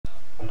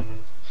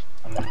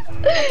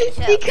Okay,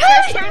 so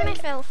first time I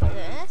fell for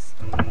this.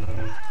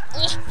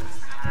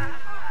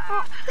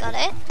 Got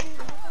it.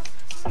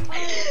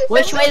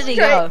 Which way did he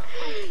go?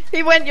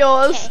 He went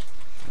yours. Okay.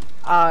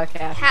 Oh,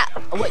 okay.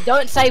 Wait,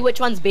 don't say which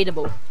one's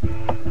beatable.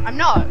 I'm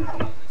not.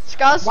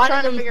 Scar's One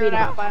trying of to them's figure it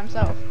out beatable. by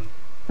himself.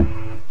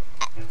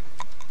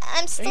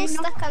 I'm still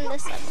stuck on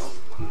this level.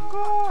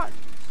 God.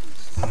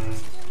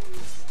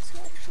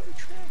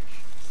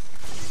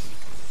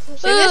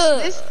 So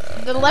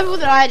the level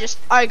that I just,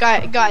 oh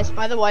guys,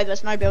 by the way,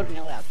 there's no building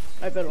allowed.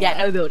 No building Yeah,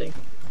 allowed. no building.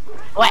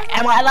 Wait,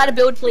 am I allowed to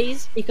build,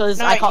 please? Because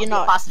No, I can't you're get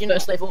not. past the You're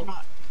first level.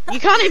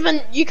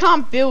 You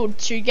can't build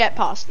to get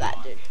past that,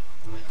 dude.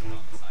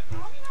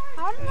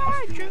 How did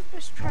I jump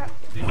this trap?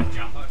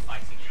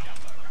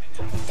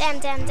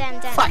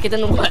 Damn. Fuck, it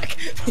didn't work.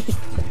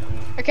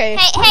 Okay.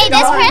 Hey,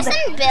 this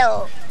person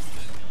built.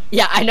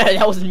 Yeah, I know,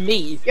 that was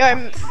me.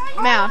 Yo,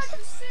 mouse.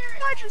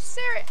 I just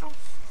see it.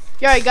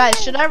 Yo,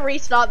 guys, should I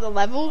restart the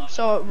level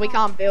so we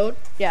can't build?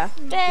 Yeah.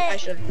 I But,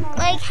 should.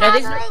 like, how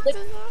these do are- I do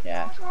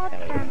that?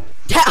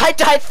 Yeah. I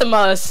died the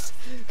most.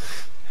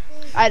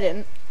 I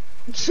didn't.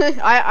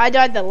 I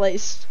died the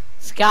least.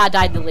 Scar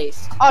died the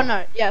least. Oh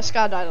no, yeah,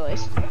 Scar died the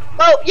least.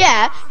 Well,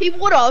 yeah, he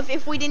would have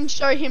if we didn't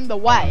show him the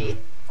way.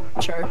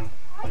 True.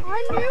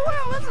 I knew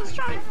I was just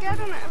trying to get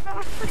on it, but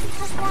I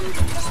freaking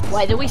just one.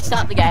 Wait, did we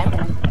start the game?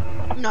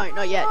 No,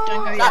 not yet.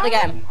 Don't go Start yet. the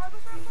game.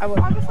 I will.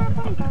 I prefer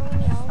playing Battle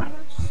Royale,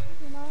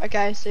 you know.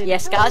 Okay, see. Yeah,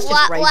 Scar's just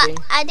What raging.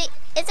 are they,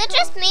 is it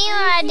just me or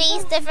are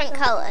these different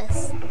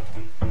colors?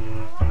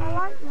 I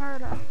like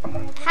murder.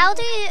 How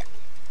do you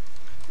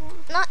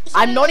not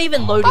I'm not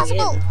even loading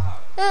possible? in.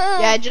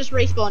 Yeah, just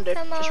respawn, dude.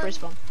 Come Just on.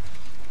 respawn.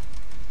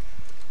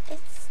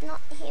 It's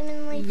not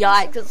humanly Yikes,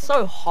 possible. it's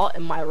so hot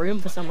in my room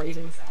for some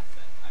reason.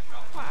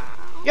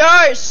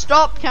 Yo,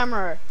 stop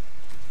camera.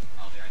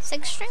 It's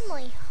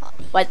extremely hot.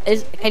 Wait,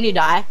 can you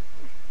die?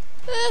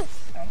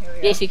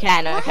 Yes, you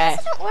can, Why okay. is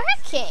it not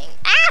working?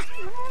 Ah!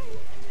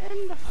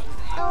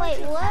 Oh wait,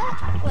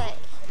 what? Wait.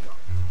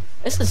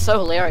 This is so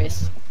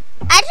hilarious.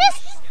 I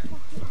just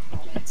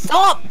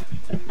Stop!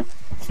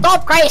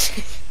 Stop, Grace!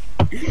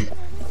 I'm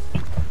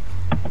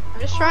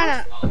just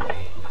trying to.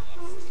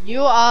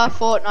 You are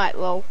Fortnite,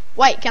 lol.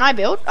 Wait, can I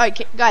build? Oh,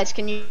 guys,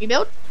 can you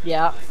build?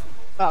 Yeah.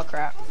 Oh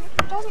crap.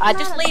 I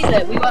just leave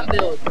it, we won't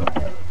build.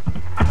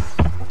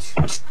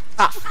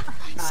 Ah.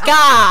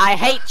 Scar, I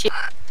hate you.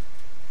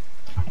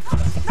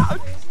 No,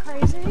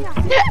 crazy. I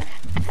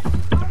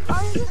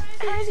was just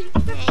crazy.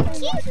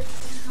 thank you.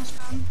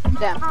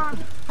 Damn.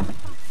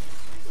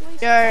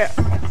 Yo,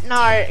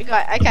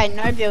 no, okay,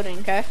 no building,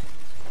 okay?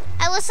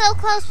 I was so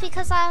close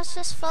because I was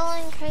just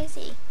following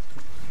crazy.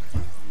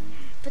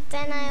 But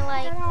then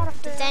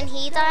but then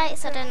he died,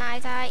 so then I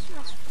died.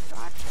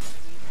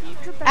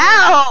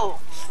 Ow!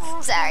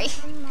 Sorry.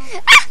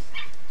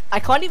 I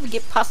can't even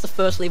get past the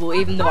first level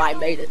even though I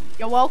made it.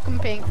 You're welcome,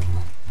 Pink.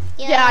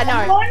 You Yeah, I know.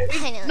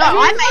 I know. No,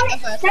 I made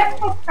the first one. Except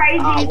for crazy.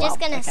 I'm well, just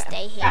gonna okay.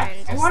 stay here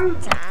and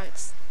just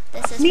dance.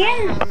 This is Me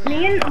my home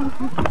and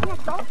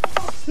now.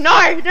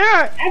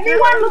 No!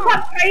 everyone look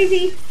up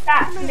crazy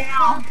stats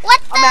now.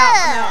 What the?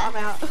 I'm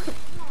out.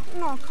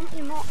 No, come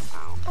you not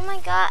out. Oh my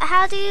god,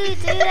 how do you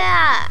do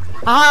that?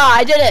 Ah,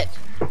 I did it!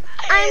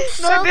 I'm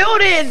so No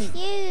building!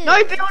 confused.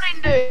 No building,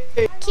 dude!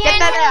 Kieran, Get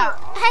that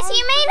out! has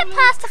he made it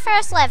past the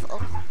first level?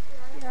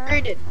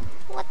 Who did?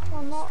 Well,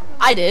 not.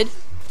 I did.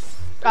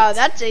 Oh,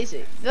 that's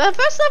easy. The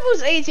first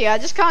level's easy, I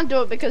just can't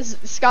do it because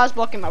Scar's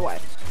blocking my way.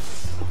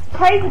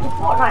 Crazy the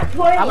Fortnite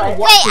I'm gonna toilet.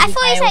 watch Wait, I you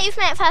thought you fail. said you've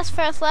made it past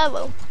first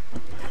level.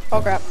 Oh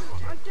crap.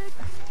 I did.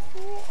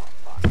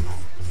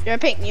 Yo,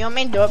 Pink, you want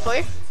me to do it for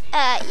you?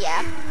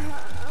 Yeah.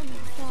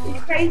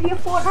 Is crazy a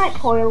Fortnite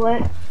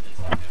toilet?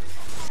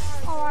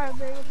 Oh, I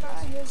agree with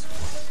that. He is.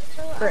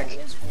 Frick. He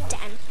is. Damn.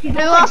 He's Who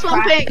also last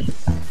one, cracked. Pink?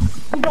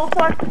 He's also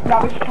a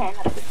rubbish can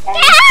at the same.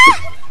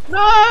 Ah! No!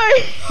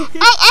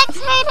 I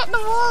X-rated the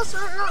walls,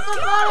 but not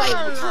the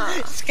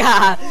bottom.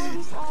 Scar.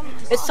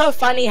 It's so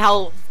funny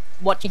how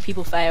watching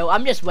people fail.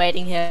 I'm just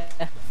waiting here.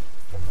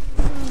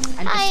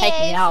 I'm just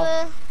taking the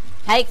L.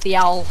 Take the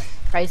L.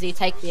 Crazy,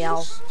 take the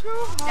L.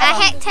 I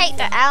had to take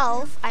the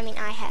elf. I mean,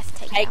 I have to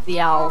take Take the the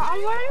Oh, L. I'm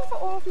waiting for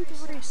all of them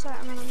to reset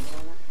and then I'm doing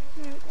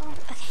it. Here we go.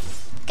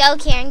 elf. Go,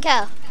 Kieran,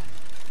 go.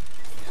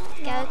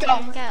 Go,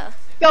 Kieran, go.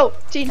 Go,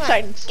 Teen Come on,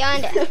 Titans. go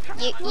under.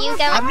 You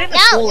go. I'm No, gonna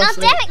fall no,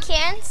 asleep. damn it,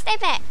 Kieran. Stay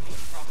back.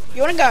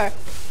 You wanna go?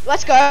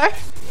 Let's go.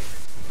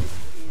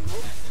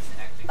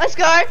 Let's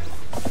go.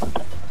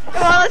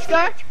 Come on, let's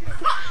go.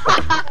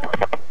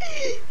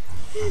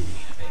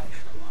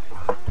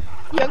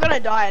 You're gonna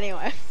die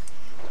anyway.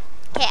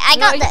 Okay, I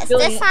No, got he's this.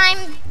 doing This it.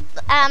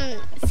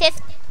 time,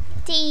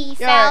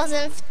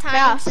 50,000th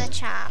times the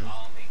charm.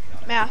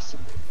 Mouse.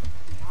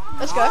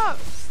 Let's go. Oh,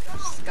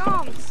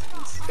 scums.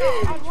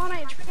 I have 1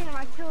 HP and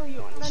I kill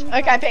you and then you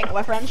Okay, Pink,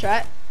 we're friends,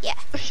 right? Yeah.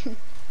 Okay.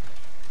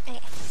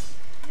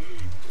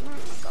 Oh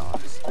my god.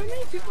 So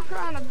many people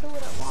trying to do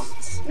it at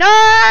once.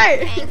 No!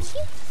 Thank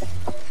you.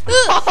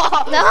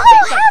 No, No,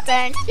 how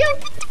thank you.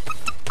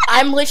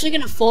 I'm literally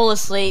gonna fall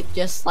asleep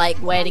just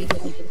like waiting for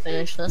you to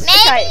finish this. Maybe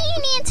Okay.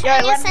 you need to Yo,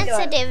 turn your let me do it.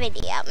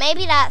 sensitivity up.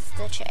 Maybe that's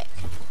the trick.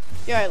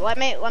 Yo, let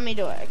me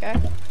do it, okay?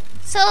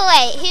 So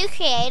wait, who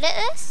created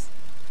this?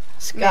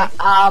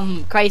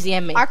 Crazy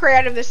and me. I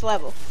created this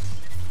level.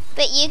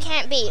 But you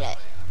can't beat it.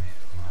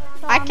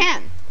 I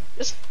can.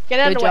 Just get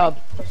out of Good the way. job.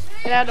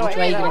 Get out of the way. Which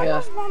way you Get out gonna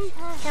of the way. go?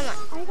 Come on.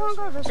 I'm gonna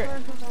go this way.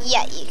 'Cause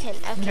Yeah, you can.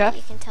 Okay, Okay.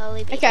 you can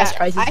totally beat Okay. it. That's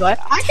Crazy's way.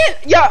 I can.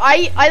 Yo,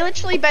 I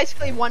literally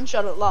basically one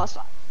shot it last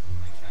time.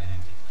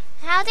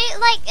 How do you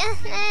like?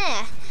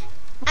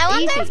 I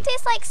wonder Easy. if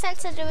there's like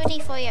sensitivity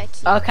for your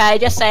key. Okay,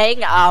 just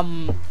saying.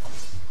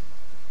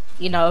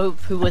 You know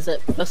who was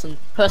it?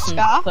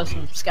 Scar?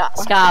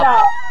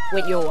 Scar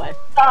went your way.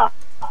 How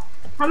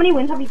many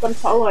wins have you got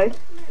solo?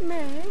 me,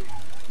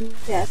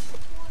 Yes.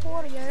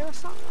 48 or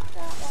something like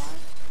that,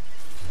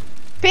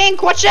 right?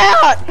 Pink, watch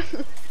out!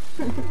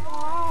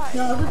 Why?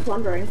 No, I was just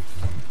wondering.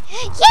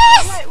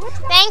 Yes! Wait, which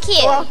one? Thank you.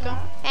 You're welcome.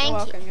 Thank You're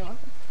welcome. You're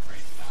welcome.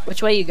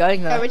 Which way are you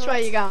going Okay, though? which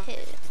way are you going?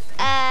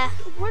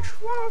 Which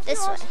one of This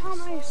you has way. how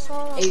many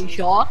solos? Are you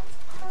sure?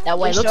 That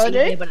way You looks sure,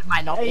 easier, dude? but it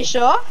might not Are be. you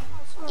sure?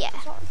 Yeah.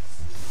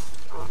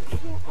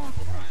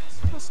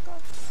 Let's go.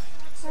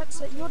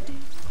 That's it, you're dead.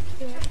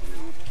 Yeah.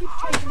 Keep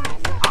chasing me.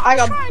 I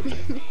got.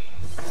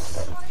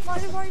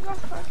 Why you go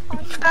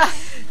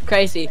first?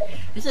 Crazy.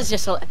 This is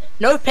just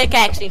no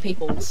pickaxing,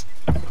 peoples.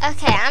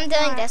 Okay, I'm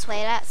doing this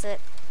way. That's it.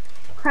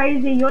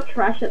 Crazy, you're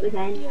trash at the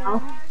game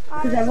now.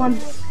 Because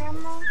everyone's...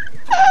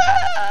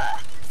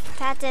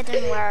 That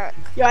didn't work.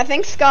 Yo, I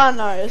think Scar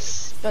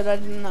knows, but I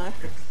didn't know.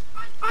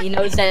 He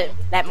knows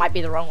that might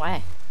be the wrong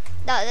way.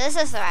 No, this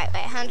is the right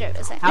way.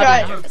 100%. How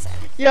do you know? 100%.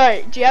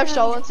 Yo, do you have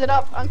Sholan set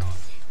up, Uncle?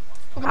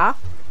 Huh?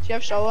 Do you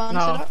have Sholan No.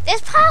 set up?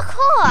 There's parkour.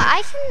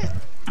 I can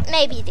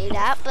maybe do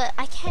that, but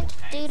I can't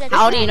do that.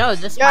 How do you know?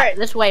 This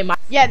way might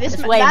Yeah, this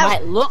way that-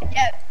 might look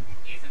Yeah.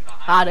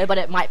 harder, but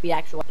it might be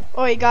actually.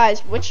 Oi,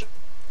 guys, which?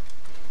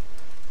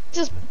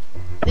 Just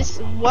this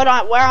where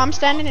I'm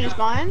standing is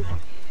mine.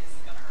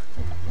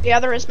 The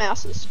other is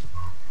Mouse's.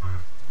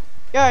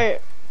 Yo,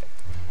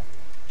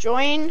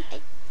 join.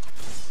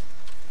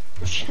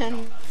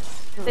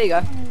 There you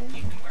go.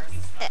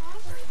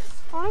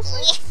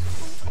 Honestly,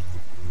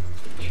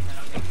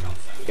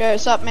 Yo,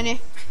 what's up,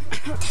 Minnie?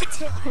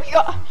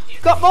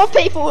 We got more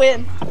people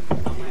in.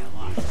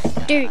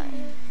 Dude.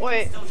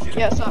 Wait,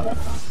 yeah, what's up?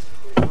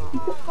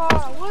 God,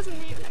 I wasn't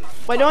even.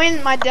 We're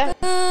doing my death.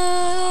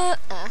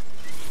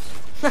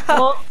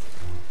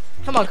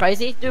 Come on,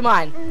 Crazy, do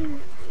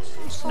mine.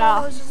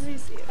 Nah. Solos is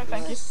easier. No,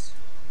 thank you.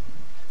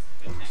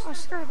 I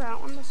screwed that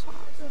one. This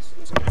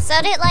one.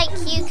 So did like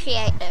you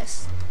create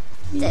this?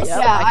 This. Yep,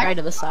 Yeah, I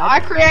created the side. I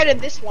created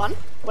this one.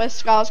 Where's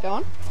Scar's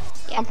going?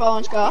 Yeah. I'm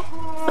following Scar.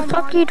 What the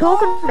fuck are you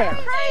talking about?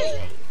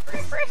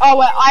 Oh,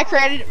 well, I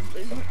created.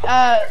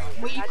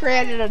 We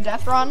created a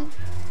Deathrun,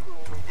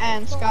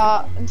 and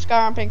Scar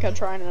and Pink are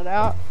trying it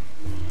out.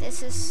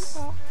 This is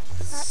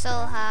so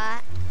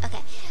hot. Okay.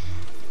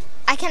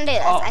 I can do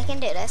this. Oh. I can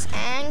do this.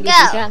 And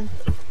Yes, you go. can.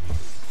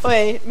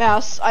 Wait,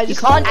 Mouse, I You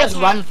just. can't I just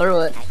can't. run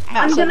through it.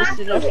 Mouse, I just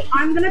did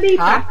I'm gonna be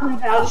Huh? back in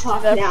about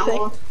half an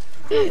hour.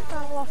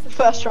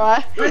 First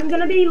try. I'm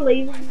gonna be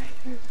leaving.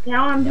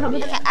 Now I'm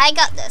probably Okay, I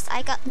got this.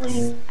 I got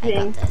this. I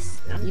got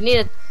this. You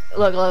need to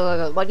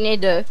look. What you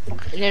need to do?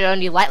 You need to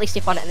only lightly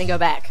step on it and then go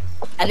back,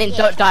 and then Yeah.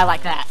 don't die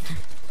like that.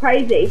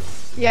 crazy.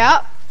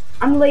 Yeah.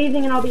 I'm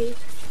leaving and I'll be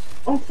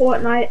on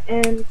Fortnite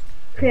and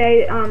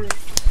create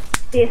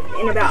this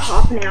in about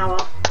half an hour.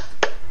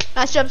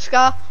 Nice job,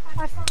 Scar.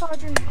 I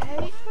fucking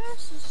hate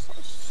this. It's so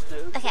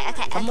stupid.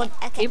 Okay. Someone-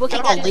 Okay. people I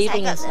keep got on this,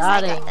 leaving I and got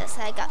starting. this.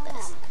 I got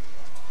this.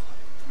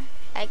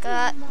 I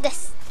got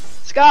this.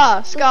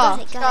 Scar. got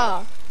it,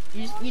 got Scar.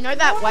 You know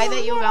that way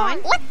that you're going?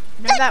 What?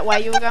 You know that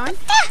way you were going?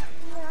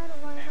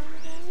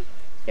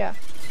 Yeah.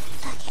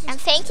 Okay. I'm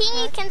thinking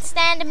you can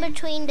stand in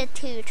between the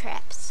two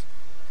traps.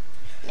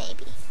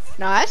 Maybe.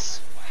 Nice.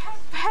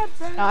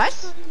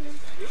 Nice.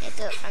 You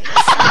do it from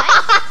this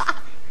side.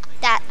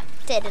 That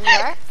didn't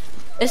work.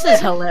 This is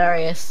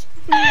hilarious.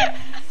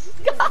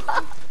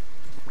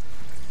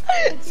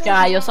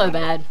 Sky, you're so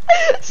bad.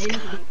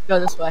 Go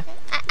this way.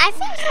 I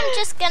think I'm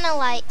just gonna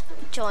like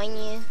join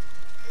you.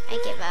 I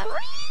give up.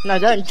 No,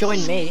 don't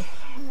join me.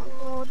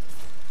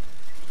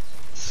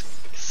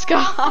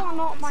 Scar. Oh,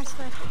 not my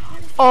special.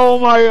 Oh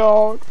my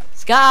god.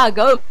 Scar,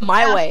 go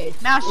my way.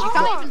 Mouse, you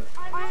can't even.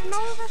 I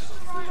know this is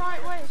the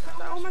right way,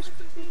 but I almost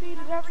be beat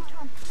it every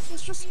time.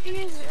 It's just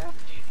easier.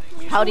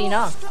 How do you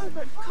know?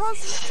 Stupid.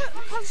 Cause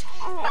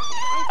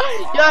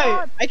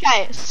Yo,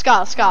 okay,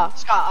 Scar.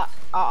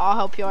 I'll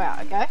help you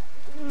out, okay?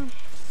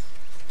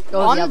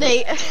 Go On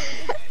the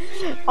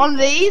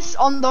other.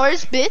 on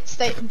those bits,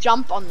 they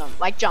jump on them,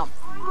 like jump,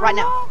 right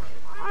now.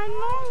 I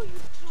know,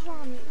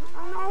 Johnny.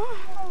 I know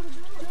how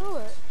to do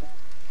it.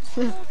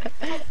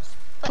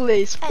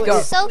 Please, It's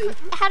please. so.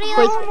 How do you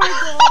Please. like? Oh my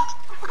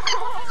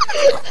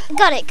god.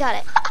 Got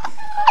it.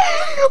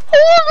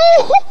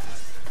 Oh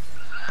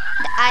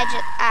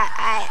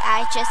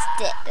I just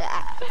did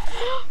that.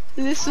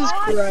 no! This is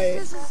Alright, great.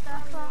 This is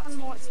Deathrun.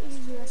 and what's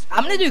easiest.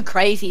 I'm gonna do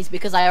crazies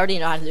because I already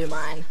know how to do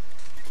mine.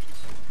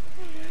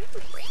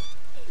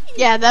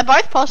 Yeah, they're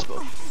both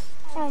possible.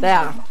 They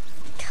are.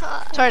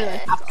 God.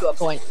 Totally. Up to a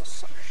point.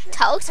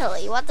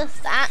 Totally. What does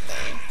that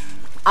mean?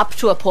 Up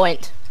to a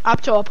point.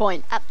 Up to a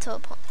point. Up to a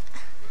point.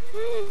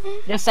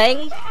 Just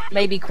saying,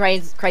 maybe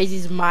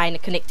crazies and mine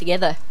connect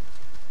together.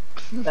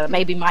 But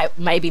maybe my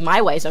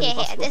way's only Here,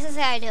 possible. this is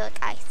how I do it,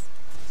 guys.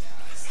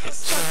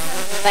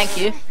 Thank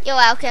you. You're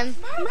welcome.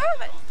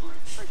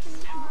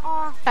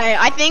 Hey,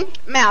 I think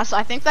Mouse.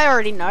 I think they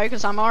already know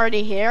because I'm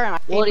already here and I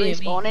keep What do you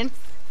respawning.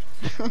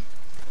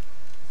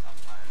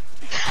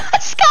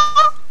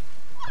 Scar!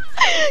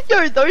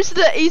 Yo, those are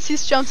the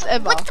easiest jumps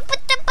ever. What the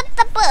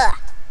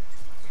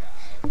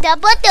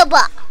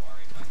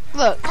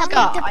Look,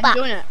 Scar, I'm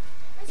doing it.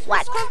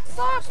 What?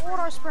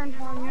 Auto sprint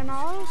on, you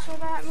know, so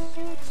that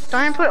means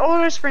Don't put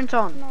auto sprint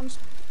on.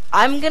 non-stop.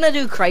 I'm gonna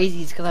do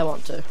crazies because I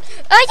want to.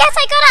 Oh yes,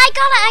 I got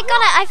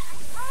it.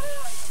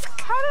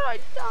 How did I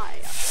die?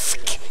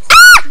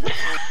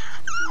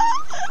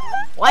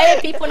 Why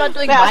are people not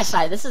doing my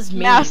side? This is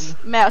mean. Mouse,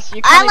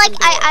 you can't even do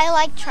it. I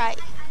like try.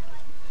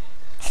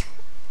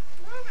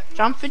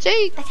 Jump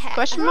fatigue? Okay.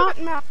 Question mark?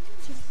 Oh my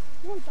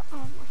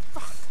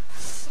fuck.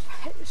 I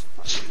hate this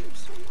fucking game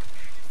so much.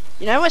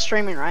 You know we're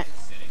streaming, right?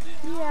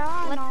 Yeah,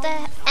 I What know.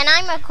 the? And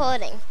I'm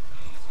recording.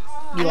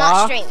 I'm You not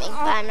are? streaming,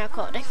 but I'm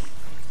recording.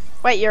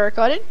 Wait, you're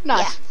recording?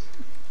 Nice.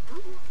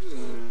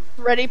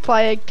 Ready,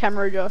 player,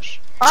 camera, Josh.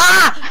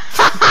 Ah!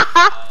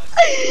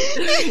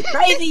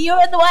 Crazy,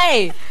 you're in the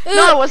way.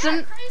 No, it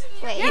wasn't.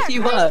 Wait, Yes,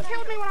 you Crazy were.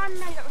 killed me when I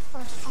made it the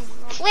first. Oh my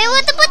god. wait,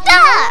 what the butter?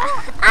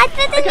 I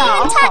didn't Okay,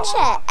 I'll even touch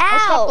stop. it. I'll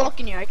stop Ow!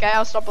 blocking you, okay?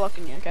 I'll stop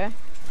blocking you, okay?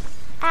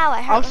 Ow!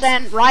 I hurt I'll myself.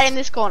 stand right in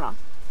this corner.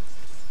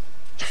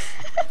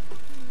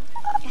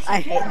 I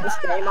hate this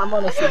game. I'm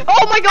honestly.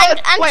 Oh my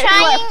god! I'm Wait,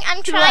 trying. Who left? I'm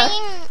Who trying.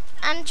 left?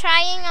 I'm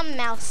trying a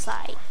mouse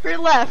side. Who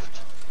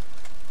left?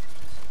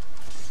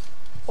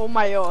 Oh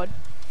my god.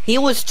 He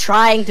was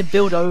trying to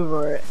build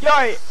over it.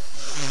 Yo,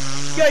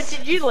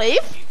 did you leave?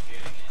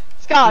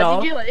 Scar, No.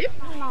 did you leave?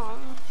 No.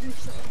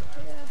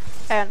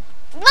 And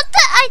What the?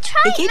 I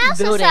tried keeps mouse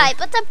building. side,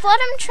 but the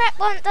bottom trap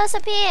won't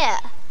disappear.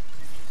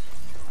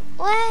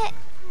 What?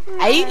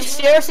 Are you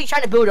seriously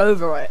trying to build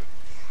over it?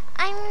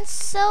 I'm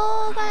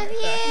so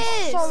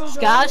confused.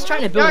 Scar's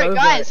trying to build yo, over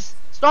guys,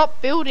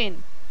 stop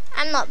building.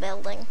 I'm not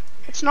building.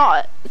 It's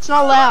not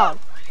allowed. it.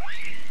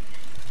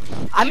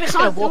 I'm just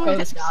gonna can't walk do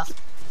over it. Scars.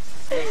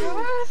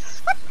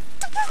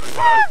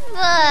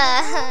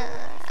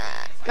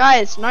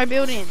 Guys, no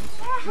building.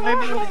 No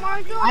building. Oh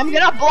my god. I'm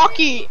gonna block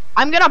you.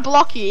 I'm gonna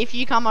block you if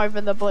you come over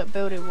the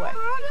building way.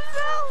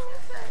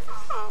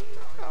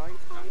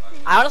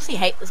 I honestly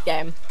hate this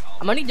game.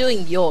 I'm only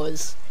doing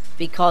yours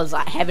because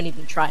I haven't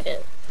even tried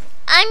it.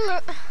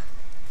 I'm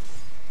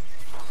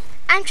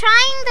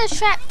trying the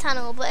trap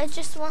tunnel, but it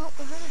just won't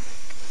work.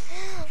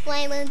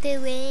 Why won't it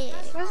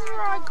work? This is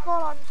where I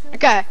got up to.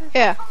 Okay,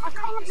 here. I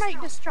can't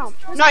make this jump.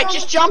 This No, one-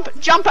 just jump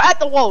at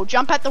the wall.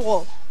 Jump at the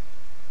wall.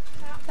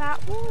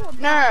 that wall.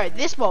 No,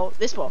 this wall.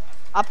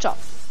 Up top.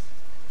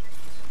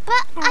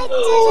 But I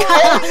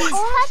didn't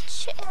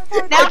touch it.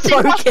 Now I it's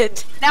broke impossible.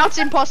 it. Now it's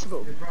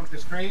impossible. You broke the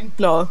screen?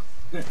 No.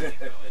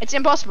 It's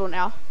impossible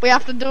now. We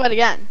have to do it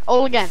again.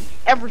 All again.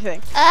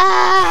 Everything.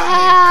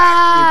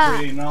 Ah!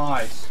 Pretty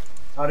nice.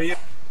 How do you?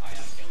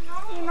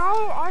 You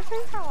know, I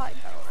think I like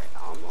building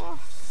armor.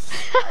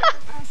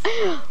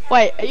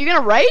 Wait, are you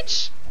gonna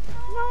rage?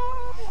 No,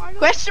 I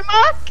Question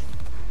mark?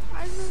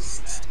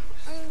 just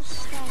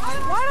why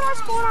did I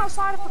spawn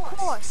outside of the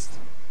course?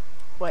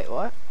 Wait,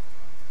 what?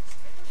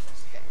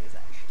 This game is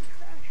actually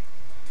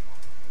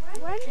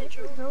trash. When did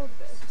you build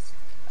this?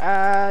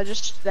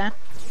 Just then.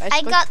 I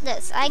Basically. got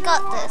this. I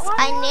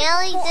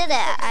nearly did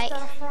it.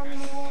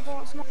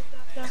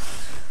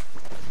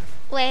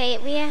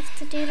 Wait, we have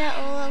to do that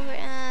all over. No.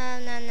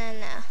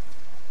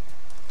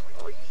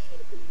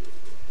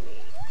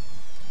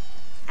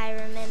 I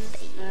remember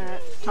you.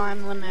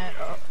 Time limit.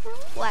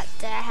 What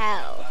the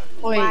hell?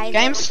 Wait, Why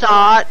game the-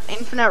 start.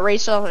 Infinite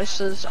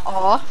resources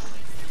off.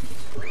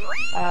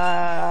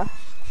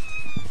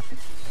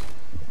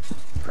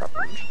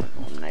 Problems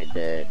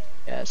eliminated.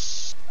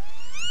 Yes.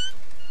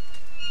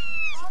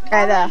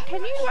 Okay, there.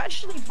 Can you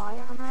actually buy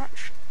a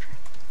match?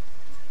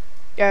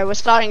 Go, we're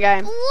starting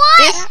game.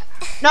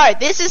 What?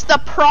 This is the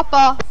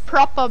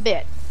proper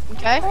bit.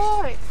 Okay?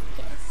 Oh,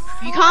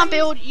 You can't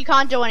build, you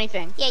can't do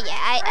anything. Yeah,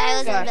 I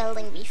was Okay.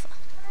 building before.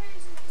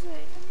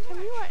 can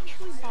you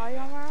actually buy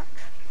a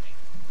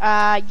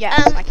match?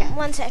 Yes, I can.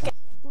 1 second.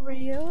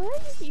 Really?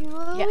 You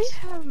really Yes.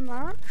 have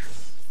merch?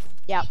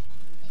 Yep.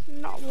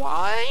 Not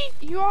why?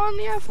 You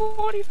only have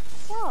 40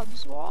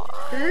 subs. What?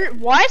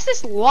 Why is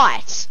this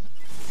light?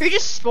 Who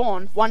just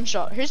spawned? One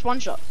shot. Who's one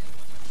shot?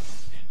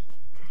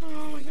 Oh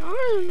my god!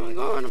 Oh my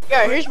god!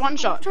 Yo, who's one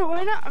shot?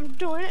 I'm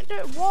doing it.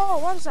 Whoa!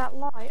 What is that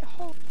light?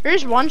 Hold.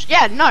 Who's one?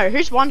 Yeah, no.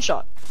 Who's one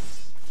shot?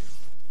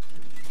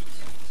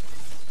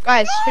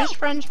 Guys, whose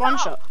friend's one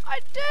shot? I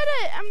did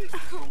it!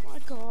 Oh my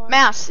god.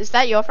 Mouse, is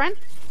that your friend?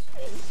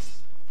 Oh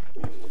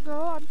my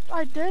god,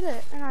 I did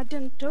it, and I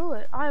didn't do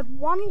it. I had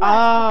one life.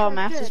 Oh, which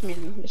I Mouse is did.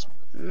 muted.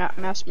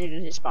 Mouse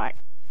muted his mic.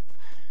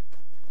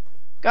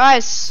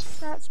 Guys,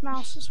 That's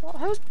Mouse's fault.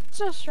 Who's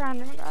this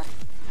random guy?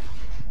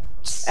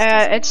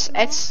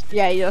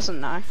 yeah, he doesn't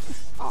know.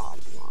 Oh,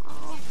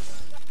 wow.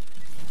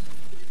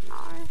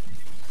 No.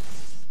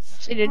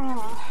 See, dude.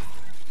 Oh.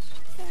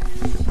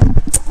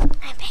 I'm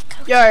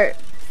back. Yo,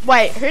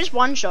 wait, who's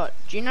One Shot?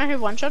 Do you know who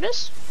One Shot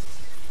is?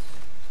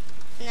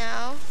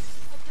 No.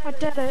 I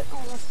did it.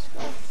 Oh, let's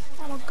go.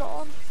 Oh my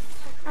god.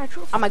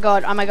 Actual. Oh my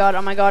god, oh my god,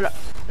 oh my god.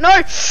 No!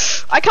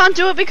 I can't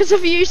do it because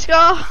of you,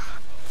 Scar!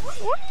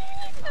 What?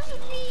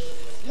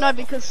 No,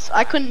 because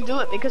I couldn't do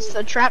it because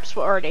the traps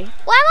were already.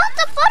 Why won't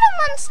the bottom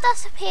ones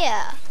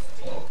disappear?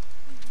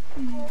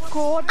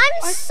 God.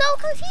 I'm so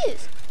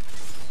confused.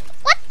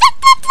 What the?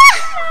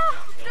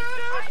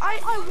 I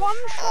one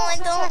shot Oh, I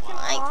the don't second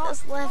like part,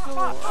 this level.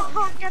 but I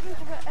can't get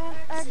into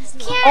the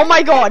exit. Oh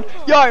my god!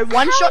 Yo,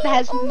 One How Shot are you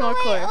has all no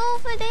the way clue.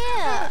 over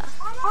there.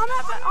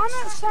 I'm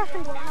at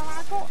second one, and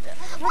I got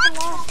the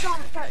last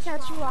jump that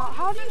gets you out.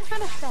 How do you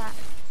finish that?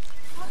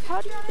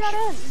 How do you get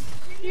in?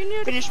 You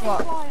knew Finish to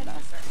what? fly there.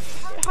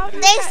 How do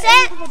you They get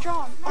said- into the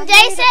jump? I They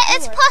made said it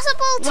it's do it.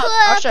 possible to Look,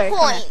 I'll show a you. Come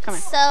here, point, come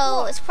here.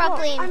 so it's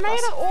probably I made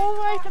it impossible. all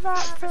the way to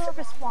that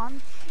furthest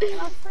one. And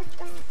I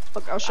freaking...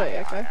 Look, I'll show you,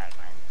 okay?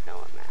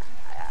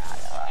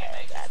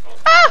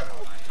 Ah!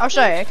 I'll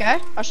show you, okay?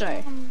 I'll show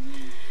you.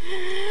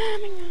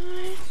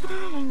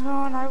 Oh my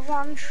god, I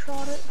one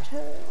shot it too.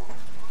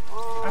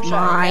 I'll show you,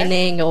 okay?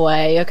 Mining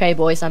away. Okay,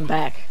 boys, I'm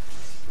back.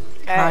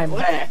 Okay, I'm look,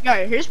 back.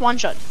 yo, who's One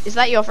Shot? Is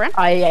that your friend?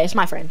 Oh yeah, it's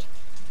my friend.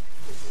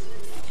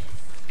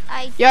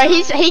 Yo,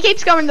 he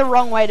keeps going the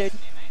wrong way, dude.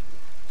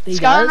 He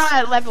Scar and does?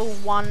 I are level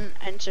 1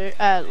 and 2,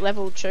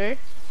 level 2.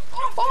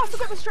 Oh, I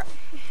forgot the strap.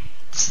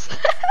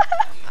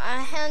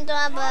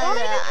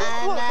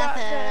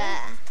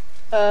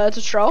 It's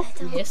a troll.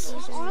 Yes.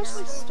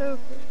 Honestly stupid.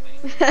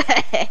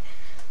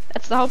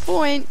 That's the whole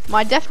point.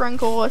 My Deathrun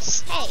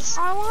course. Hey,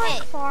 I like hey,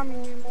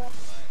 farming you more.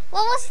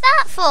 what was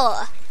that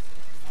for?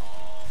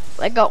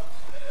 Let go.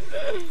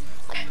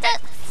 What the?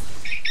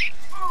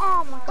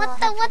 Oh my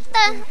god. What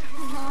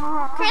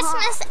the?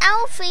 Christmas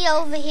Alfie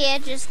over here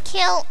just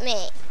killed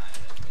me.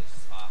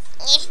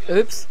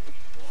 Oops.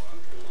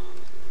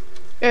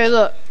 Here,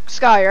 look.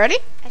 Scar, you ready?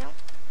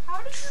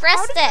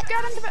 Trust it.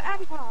 Get into the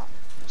end part.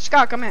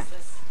 Scar, come here.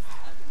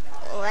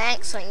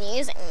 Thanks for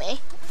using me.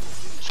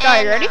 Scar, you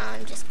And ready? now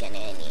I'm just gonna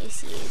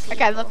use you. People.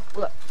 Okay, look.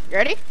 You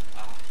ready?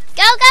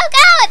 Go, go,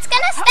 go! It's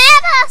gonna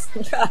stab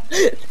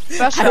us!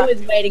 First I try.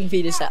 was waiting for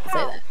you to say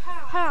that.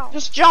 How?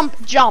 Just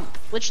jump.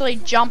 Literally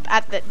jump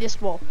at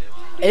this wall.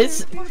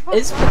 Is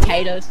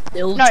Potato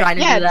still No, trying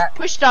to yeah, do that?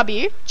 push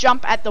W,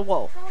 jump at the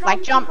wall.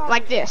 Like, jump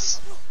like this.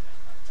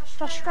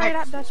 Just straight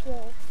at this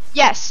wall.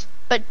 Yes,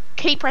 but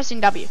keep pressing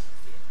W.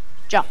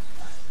 Jump.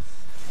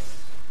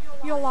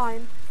 You're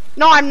lying.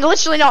 No, I'm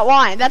literally not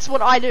lying. That's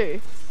what I do.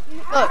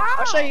 Look,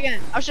 I'll show you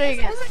again. I'll show you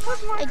again.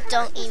 I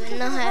don't even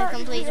know how to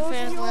complete the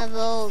first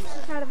level.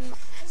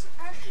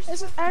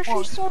 This is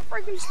actually so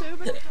freaking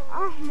stupid.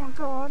 Oh my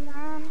god,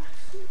 man.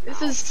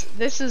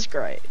 This is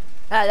great.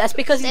 That's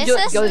because you This do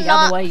it is go the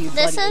not. other way, you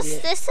bloody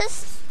idiot. This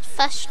is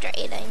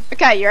frustrating.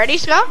 Okay, you ready,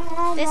 Scar?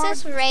 Oh This my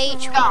is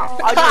rage. Scar,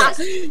 What I'll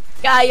do it.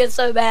 Guy, you're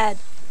so bad.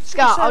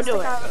 Scar, I'll do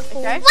it.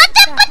 Okay?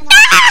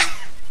 the?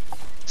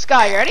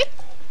 Scar, you ready?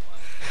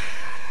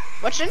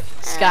 Watching?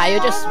 Sky,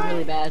 you're just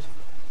really bad.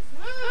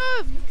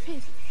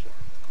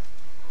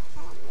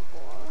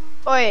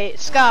 Oi,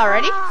 Scar,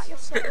 ready?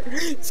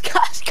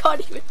 Sky's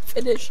can't even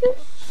finish it.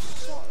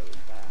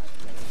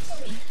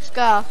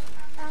 Scar,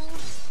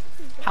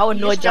 How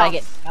annoyed did I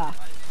get?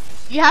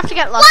 you have to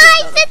get lucky.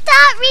 Why did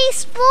that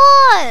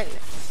respawn?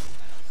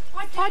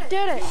 I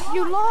did it.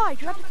 You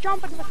lied. You had to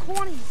jump into the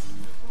corner.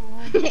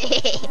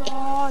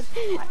 God,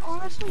 I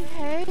honestly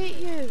hate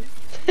you.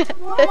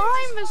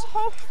 Lime is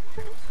whole.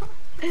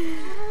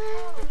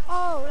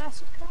 Oh,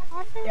 that's.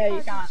 I think Yeah, you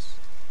I can't.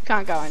 You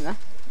can't go in there.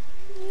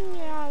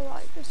 Yeah, I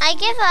like this. I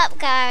give up,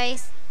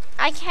 guys.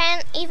 I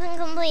can't even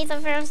complete the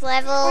first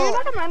Are you level.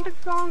 not meant to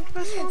go into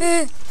this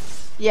one?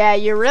 Yeah,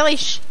 you're really.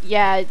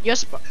 Yeah, you're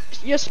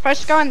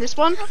supposed to go in this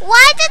one.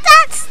 Why did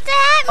that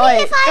stab me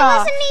Oi, if I Scar.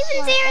 wasn't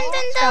even there and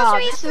then Scar,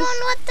 those this is-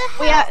 respawn? What the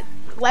hell? We are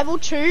level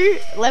 2,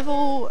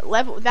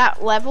 that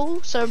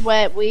level. So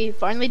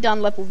we've only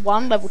done level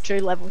 1, level 2,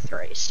 level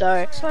 3.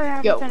 So So I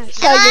haven't yo, finished.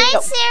 so Am you I go.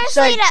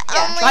 seriously the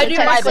try only to do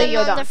my person bit,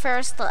 you're on done. the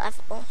first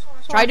level?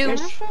 Try to.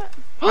 Finish it?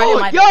 Try to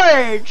my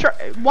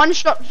Yo, One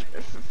Shot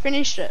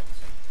finished it.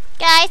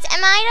 Guys,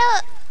 am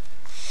I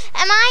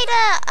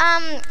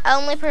the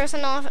only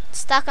person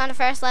stuck on the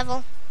first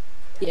level?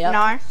 Yeah.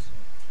 No.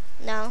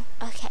 No.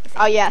 Okay.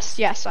 Oh yes,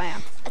 I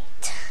am.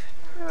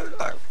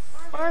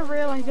 I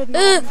really did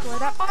not enjoy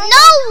that. No,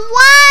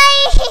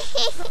 why?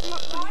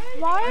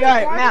 Why?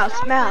 Yo, why mouse,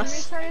 did you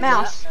mouse, unfriend me, Crazy?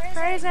 mouse.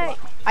 Crazy.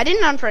 I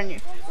didn't unfriend you.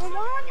 Well,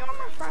 why aren't you on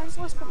my friends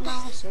list but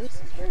mouses?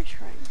 It's very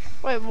strange.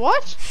 Wait,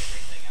 what?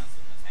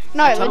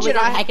 No, I totally legit.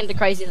 didn't hack into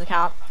Crazy's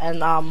account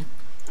and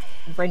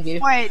Friend you.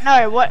 Wait,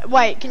 no, what?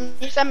 Wait, can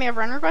you send me a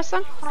friend request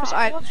then? Cause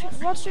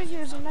What's your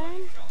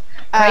username?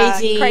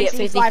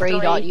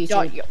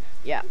 Crazy53.youtube.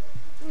 Yeah.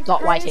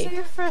 Dot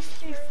YT.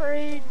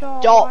 Crazy53.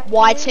 Dot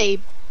YT.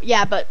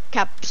 Yeah, but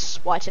caps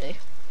YT. It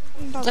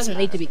doesn't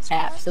need to be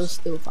caps.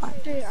 Still fine.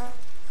 Dude, I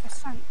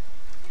sent.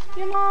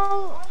 You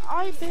know,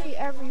 I beat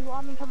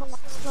everyone until the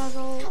last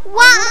level.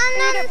 What?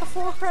 I beat it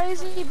before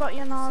Crazy, but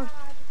you know.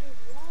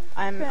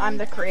 I'm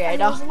the He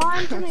creator. was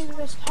lying to me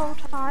this whole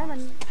time,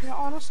 and you know,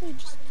 honestly,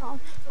 just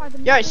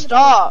Yo,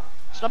 stop!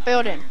 Stop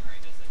building.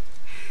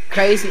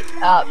 Crazy. You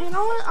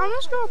know what? I'm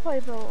just gonna play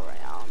Battle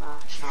Royale now.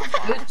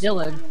 Who's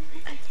Dylan?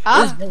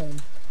 Huh? Who's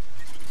Dylan?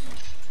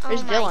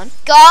 Who's Dylan?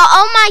 God,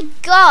 oh my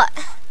god.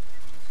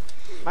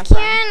 My friend.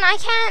 Kieran, I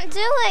can't do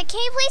it. Can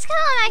you please come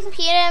on my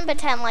computer and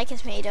pretend like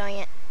it's me doing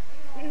it?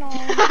 No,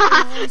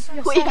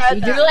 We heard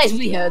You that. realize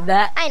we heard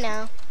that? I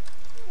know.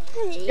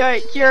 Yo,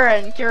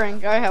 Kieran,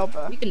 go help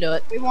her. You can do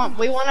it. We want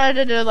her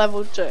to do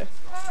level 2.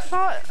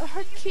 but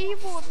her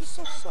keyboard is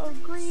just so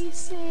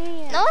greasy.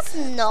 And No, it's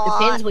not.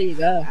 Depends where you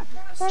go.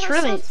 It's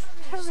really.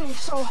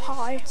 It's so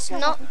high. It's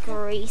not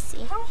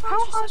greasy. How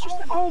high is your?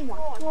 Oh my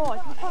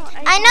god! You put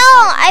an I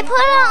know. I put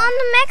it on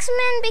the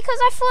maximum because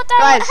I thought that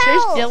Guys, would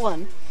help. who's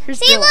Dylan? Who's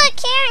See, Dylan? look,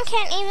 Karen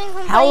can't even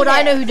complete How would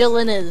I know it. who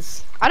Dylan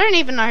is? I don't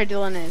even know who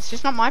Dylan is.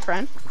 She's not my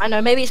friend. I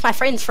know, maybe it's my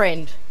friend's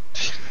friend.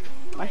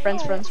 My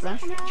friend's friend's friend.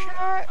 No,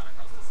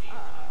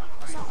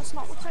 it's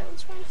not what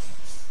Taylor's friend.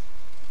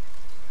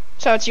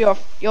 So it's your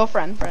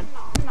friend.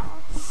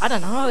 I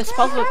don't know, it's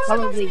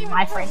probably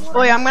my friend's friend.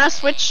 Boy, I'm gonna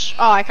switch.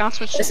 Oh, I can't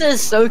switch. This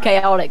is so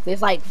chaotic.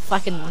 There's like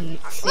fucking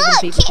 7 Look,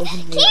 people Karen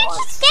talking to me at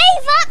once. just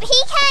gave up.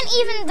 He can't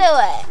even do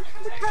it.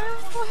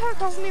 Taylor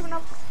doesn't even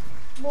have.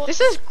 This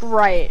is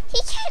great. He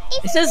can't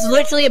even. This is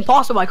literally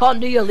impossible. I can't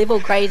do your level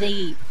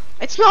crazy.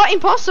 It's not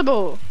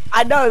impossible.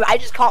 I know, I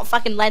just can't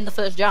fucking land the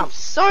first jump.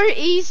 So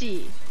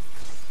easy.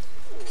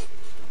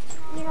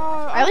 You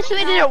know, I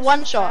literally did it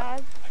one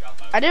shot.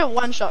 I did it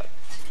one shot.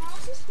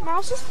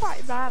 Mouse is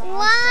quite bad.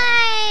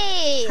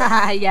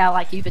 Why? Yeah,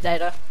 like you,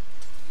 potato.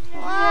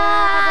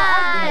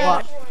 Why?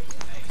 What?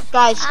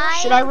 Guys,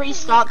 should I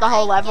restart the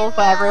whole level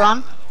for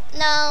everyone?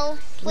 No,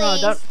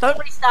 please. No, don't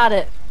restart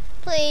it.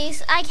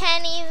 Please, I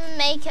can't even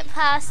make it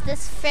past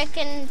this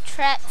frickin'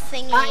 trap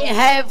thingy. I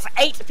have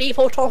 8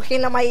 people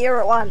talking in my ear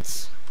at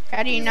once.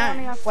 How do you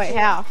know? Wait,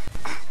 how?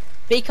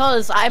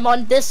 Because I'm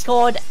on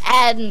Discord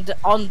and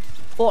on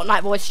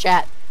Fortnite voice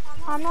chat.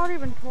 I'm not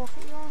even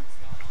talking.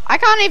 I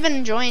can't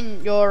even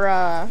join your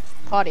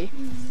party.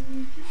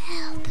 You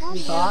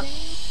can't?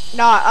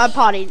 No, a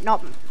party,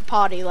 not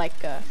party like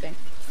thing.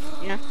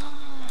 You know?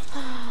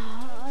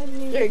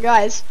 Dude,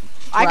 guys,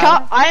 I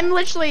can't. I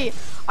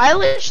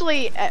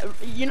literally,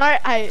 you know,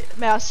 hey,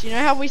 Mouse, you know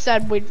how we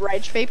said we'd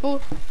rage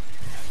people?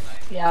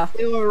 Yeah.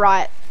 We were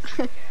right.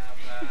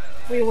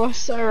 We were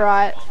so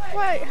right.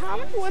 Wait, how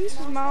many wins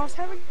does Mouse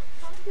have again?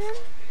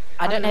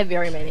 I don't have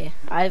very many.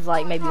 I have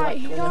like maybe like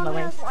He 20 or only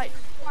something. has like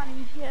 20.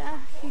 Yeah,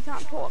 he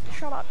can't talk.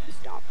 Shut up, you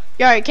dumb.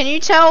 Yo, can you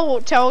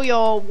tell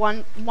your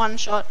one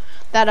shot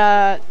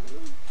that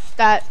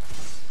that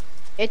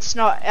it's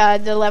not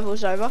the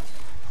level's over?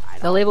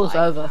 The level's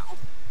over.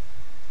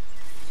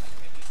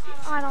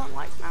 I don't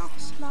like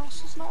Mouse.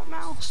 Mouse is not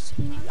Mouse.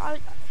 You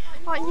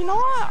know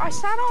what? I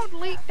said I would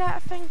leak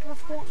that thing to the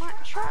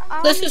Fortnite chat.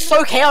 This is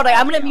so chaotic.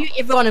 I'm gonna mute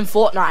everyone in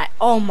Fortnite.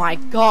 Oh my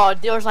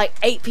god, there was like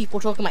 8 people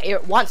talking in my ear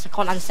at once. I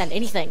can't understand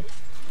anything.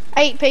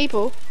 8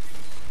 people.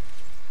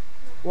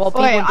 Well,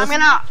 people. Wait, I'm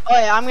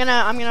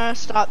gonna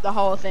start the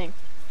whole thing.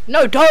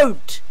 No,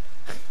 don't.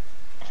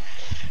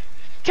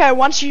 Okay,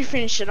 once you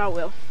finish it, I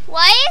will.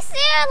 Why is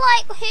there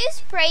like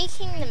who's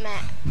breaking the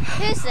map?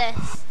 Who's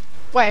this?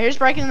 Wait, who's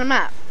breaking the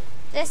map?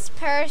 This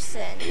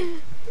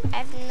person. I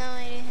have no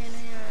idea who they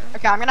are.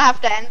 Okay, I'm gonna have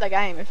to end the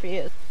game if he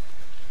is.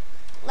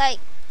 Like,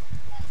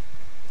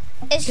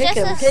 it's Kick just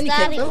him. a Can you kick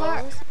study him?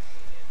 rules.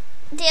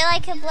 They're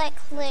like a black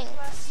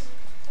lynx.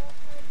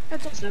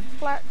 It's a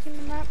black in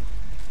the map.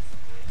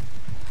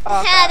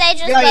 Oh, Yeah, they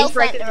just Yo, he's both went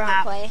breaking the the wrong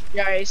map. way.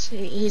 Yo,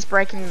 he's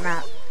breaking the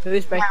map.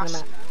 Who's breaking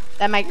Mouse.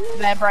 the map?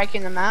 They're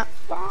breaking the map.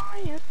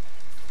 Fine.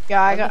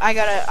 Yeah, I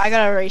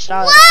gotta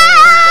restart it. So they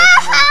won't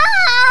break the map.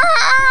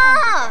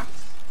 Ah!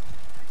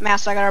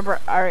 Mouse, I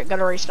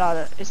gotta restart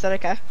it. Is that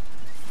okay?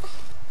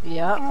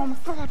 Yeah. Oh my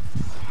god.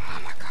 Oh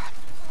my god.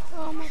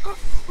 Oh my god.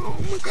 Oh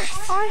my god.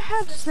 I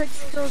had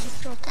 6 kills of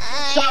shot.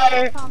 So,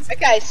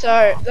 okay,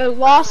 so the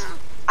last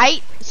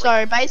 8.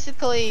 So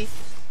basically,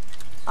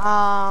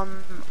 I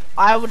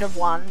would have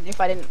won if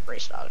I didn't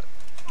restart it.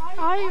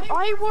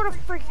 I would have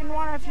freaking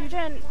won if you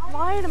didn't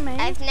lie to me.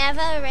 I've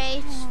never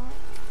raged.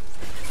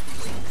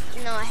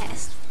 No, I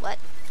has. What?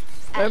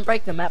 Don't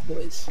break the map,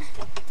 boys.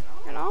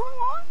 You know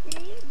what?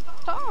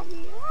 Dumb.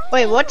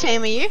 Wait, what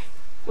team are you?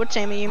 What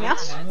team are you,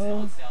 Mouse?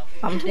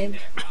 Some team.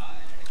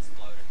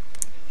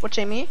 What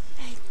team are you?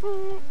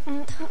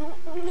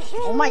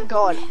 Oh my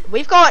god,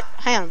 we've got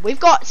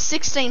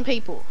 16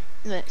 people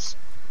in this.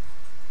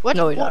 What?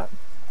 No, we what,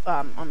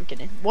 I'm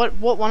kidding. What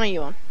one are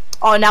you on?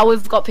 Oh, now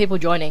we've got people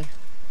joining.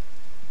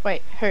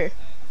 Wait, who?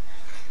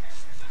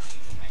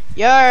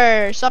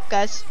 Yo, sup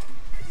guys?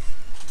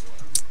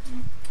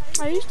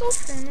 Are you still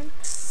streaming?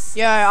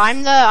 Yo,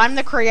 I'm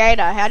the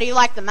creator. How do you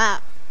like the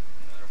map?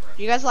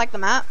 Do you guys like the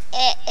map?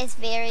 It is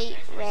very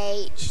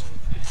rage.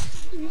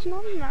 He's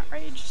not in that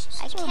rage.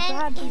 It's I so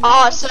can't bad. even-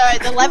 Oh, so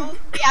the level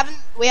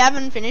we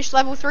haven't finished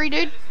level 3,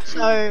 dude.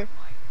 So,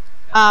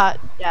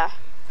 yeah.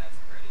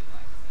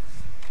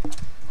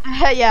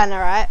 Yeah, no,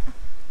 right?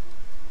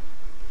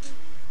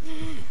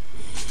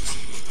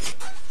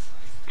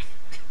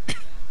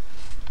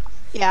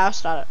 Yeah, I'll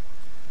start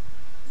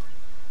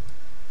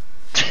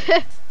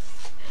it.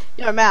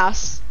 Yo,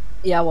 Mouse.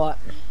 Yeah, what?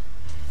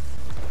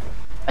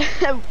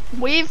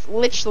 We've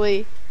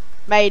literally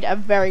made a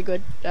very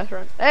good death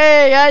run.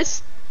 Hey,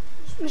 guys.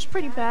 It's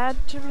pretty bad,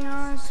 to be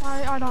honest.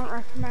 I don't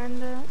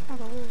recommend it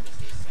at all.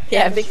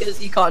 Yeah,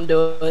 because you can't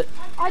do it.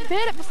 I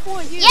did it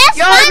before you. Yes,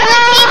 Yo, find no!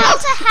 the people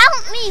to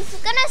help me. For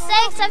goodness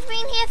sakes, I've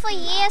been here for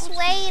years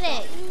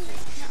waiting.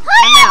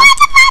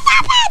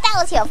 That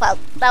was your fault.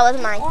 That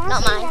was mine,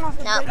 not mine.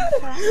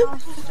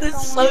 No.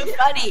 It's so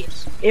funny.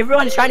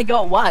 Everyone's trying to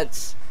go at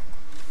once,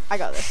 I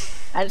got this.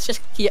 and it's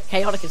just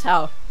chaotic as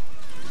hell.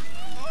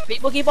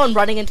 People keep on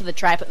running into the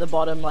trap at the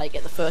bottom, like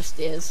at the first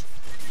stairs.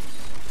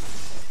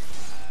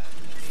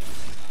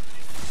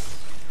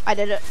 I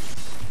did it.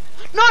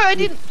 No, I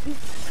didn't.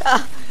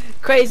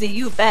 Crazy,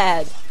 you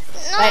bad.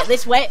 No. Wait,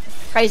 let's wait.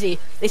 Crazy,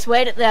 let's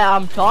wait at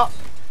the top,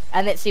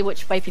 and let's see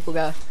which way people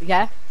go.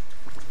 Okay?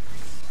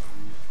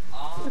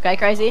 Okay,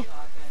 Crazy.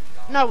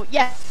 No,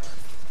 yeah.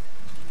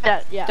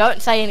 Yeah.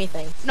 Don't say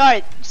anything.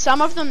 No,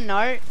 some of them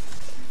know.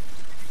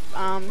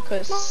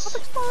 Cause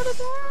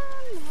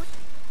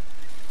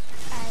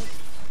I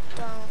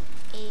don't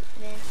even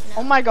know.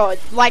 oh my god,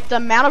 like the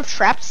amount of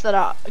traps that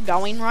are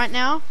going right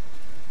now.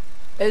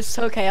 It's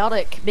so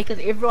chaotic because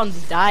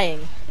everyone's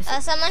dying.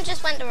 Someone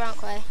just went the wrong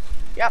way.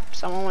 Yep,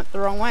 someone went the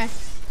wrong way.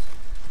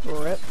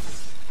 Rip.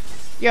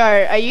 Yo,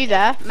 are you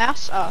there,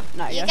 Mouse? Oh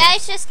no, You you're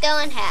guys just go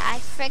in here. I've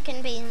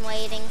freaking been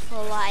waiting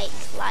for like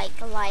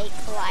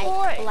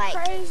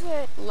Crazy.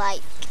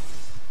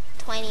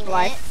 20 minutes.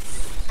 Like?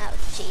 Oh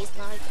jeez,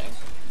 not again.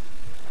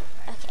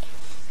 Okay.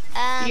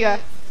 You go.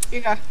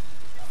 You go.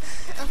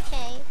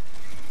 Okay.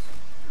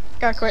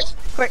 Go quick.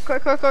 Quick.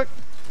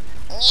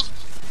 Nyeh.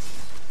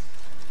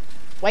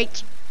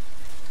 Wait.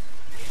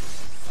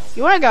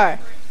 You wanna go?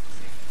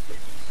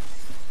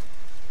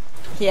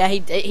 Yeah, he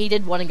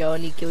did want to go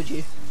and he killed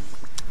you.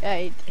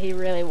 Yeah, he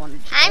really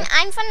wanted to.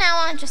 I'm for now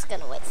on just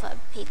gonna wait for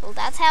people.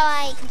 That's how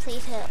I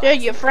complete it. Yeah,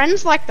 your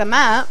friends like the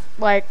map.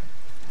 Like,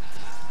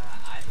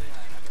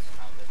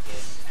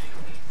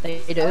 They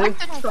do. I like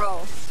the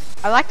troll.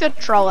 I like the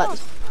troll. I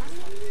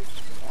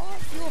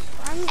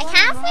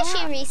can't wish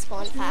you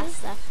respawn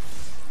faster.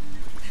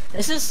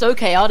 This is so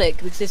chaotic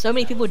because there's so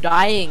many people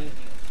dying.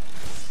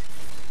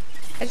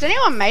 Has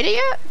anyone made it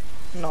yet?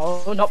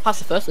 No, not past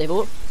the first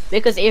level.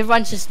 Because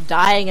everyone's just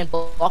dying and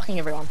blocking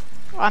everyone.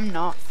 I'm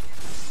not.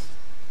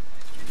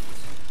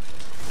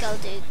 Go,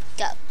 dude.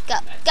 Go.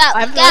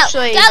 I've Go.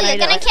 literally Go. made You're it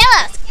gonna like kill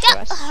us. Go.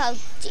 twice. Oh,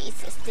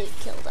 Jesus, dude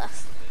killed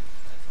us.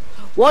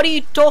 What are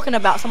you talking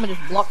about? Someone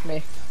just blocked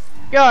me.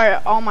 Yo,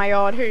 oh my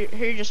god,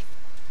 who just?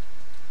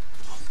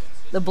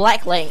 The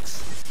black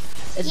links.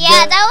 It's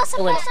Yeah, that was the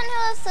Dylan. person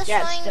who was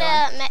Yeah, it's destroying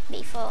Dylan. the map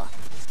before.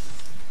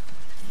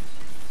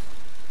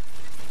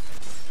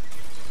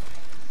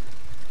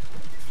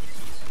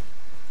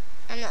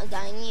 I'm not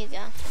going, you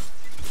go.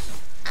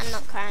 I'm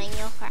not crying,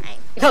 you're crying.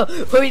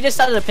 Oh, we just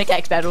started a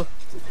pickaxe battle.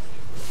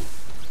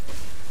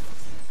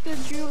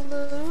 Did you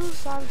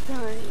lose? I'm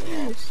telling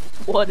you.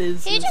 What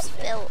is Who this? just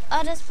built?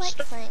 Oh, there's black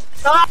planks.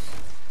 Stop!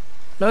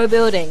 No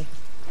building.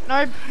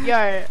 No,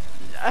 yo.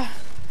 What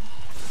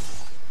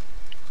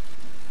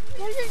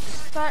do you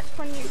expect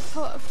when you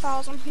put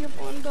 1,000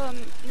 people into a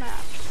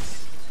match?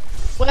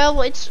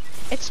 Well,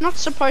 it's not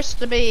supposed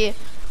to be.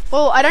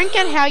 Well, I don't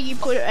get how you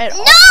put it.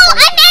 No!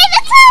 I made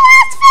it to the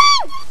last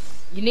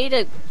thing! You need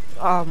to.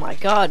 Oh my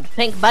god,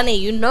 Pink Bunny,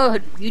 you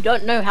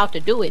don't know how to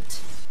do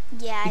it.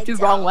 Yeah, You I do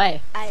don't. wrong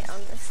way. I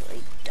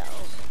honestly don't.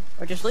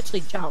 Or just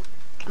literally jump.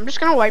 I'm just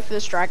gonna wait for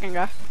this dragon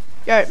guy.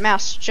 Yo,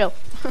 Mouse, chill.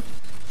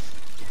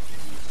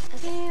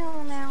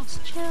 Chill, mouse,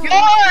 chill. Yo,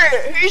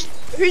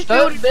 who's building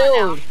Don't right now?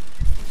 build.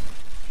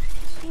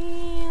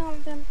 Chill,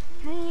 then,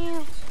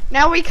 chill.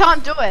 Now we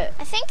can't do it.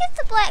 I think it's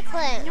the black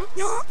planks.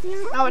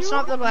 No, it's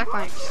not the black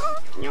link.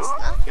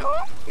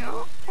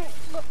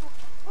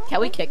 Can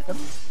we kick them?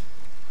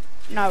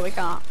 No, we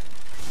can't.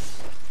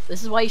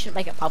 This is why you shouldn't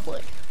make it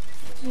public.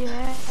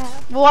 Yeah.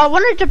 Well, I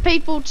wanted the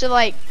people to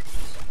like.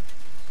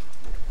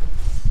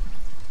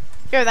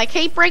 Yo, they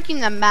keep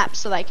breaking the map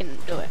so they can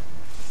do it.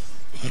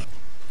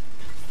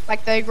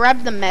 Like they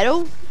grab the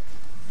metal.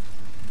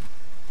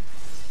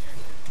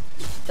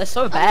 They're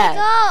so Oh my bad.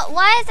 god,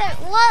 why is it?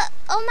 What?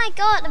 Oh my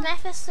god, the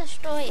map is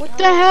destroyed. What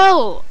the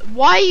hell?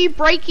 Why are you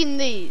breaking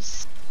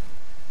these?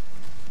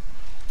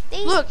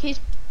 These, Look, he's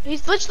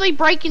literally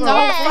breaking the Bro,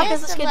 whole what the fuck thing. is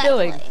it's this the kid black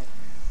doing? plank.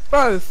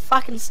 Bro,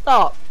 fucking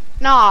stop.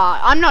 Nah,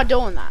 I'm not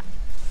doing that.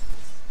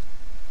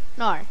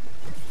 No.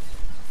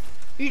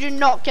 You do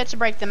not get to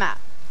break the map.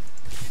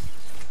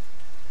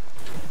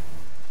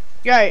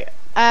 Yo,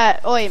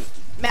 oi,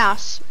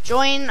 Mouse,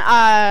 join,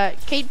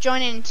 keep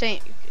joining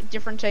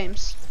different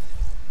teams.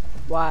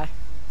 Why?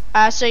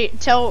 So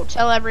tell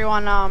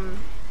everyone,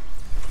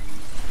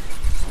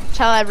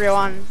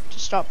 to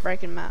stop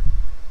breaking map.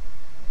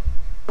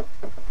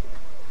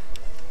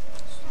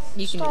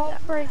 You can do Stop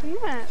that. breaking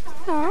it.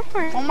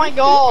 Oh my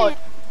god!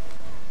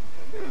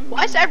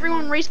 Why is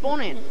everyone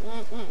respawning?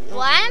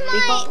 Why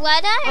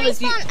did I Because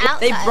respawn outside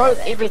they broke of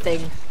it?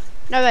 everything.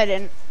 No, they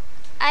didn't.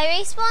 I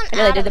respawned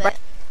Yeah, out they did of the it.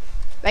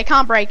 They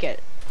can't break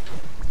it.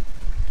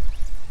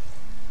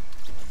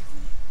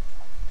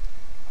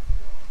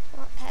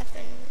 What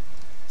happened?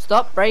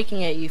 Stop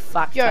breaking it, you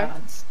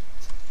fucktards.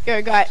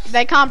 Yo, guy,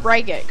 they can't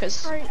break it,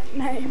 cause... Great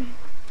name.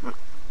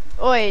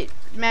 Oi,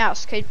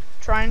 Mouse, keep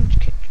trying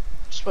to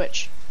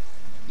switch.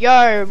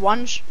 Yo,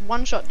 one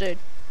shot, dude.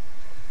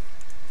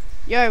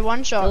 Yo,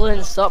 one shot.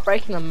 Dylan, stop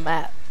breaking the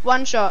map.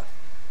 One shot.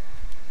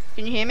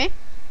 Can you hear me?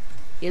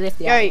 You left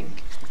the Yo,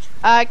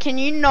 island. can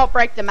you not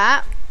break the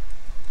map?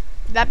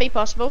 Would that be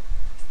possible?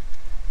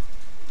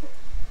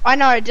 I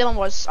know, Dylan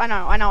was. I know.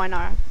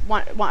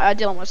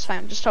 Dylan was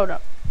saying, just hold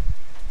up.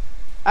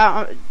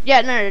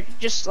 Yeah, no,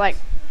 just like,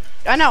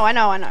 I know.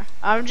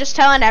 I'm just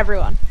telling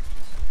everyone.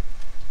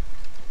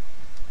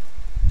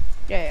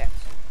 Yeah.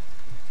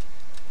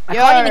 I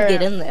can't even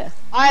get in there.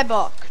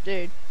 Ibok,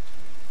 dude.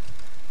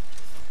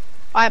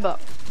 Ibok.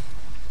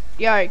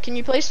 Yo, can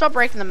you please stop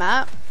breaking the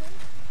map?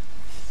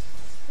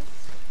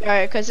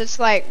 Yo, cause it's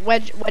like we're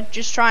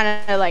just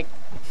trying to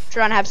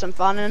have some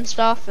fun and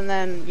stuff, and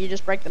then you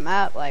just break the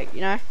map, like,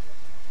 you know.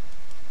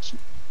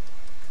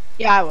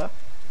 Yeah, I will.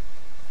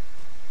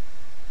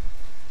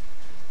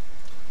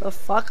 The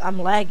fuck? I'm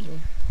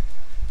lagging.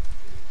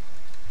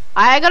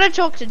 I gotta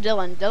talk to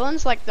Dylan.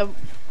 Dylan's like the.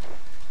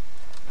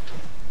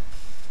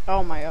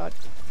 Oh my god.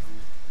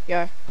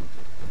 Yo.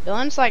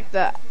 Dylan's like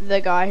the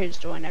guy who's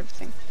doing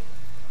everything.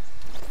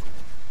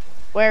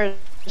 Where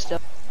is Dylan?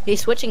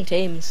 He's switching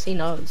teams. He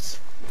knows.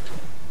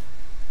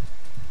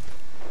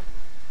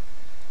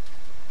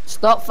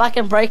 Stop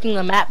fucking breaking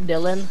the map,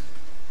 Dylan.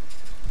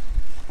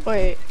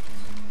 Wait.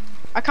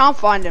 I can't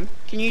find him.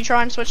 Can you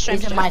try and switch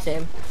teams? He's in my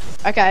team.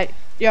 Okay.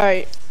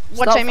 Yo.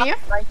 What Stop team are you?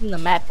 fucking breaking the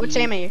map. What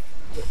team are you?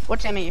 What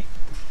team are you?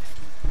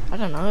 I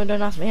don't know.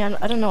 Don't ask me. I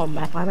don't know what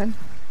map I'm in.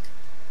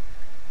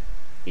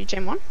 You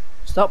team 1?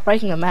 Stop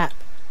breaking the map.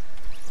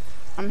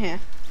 I'm here.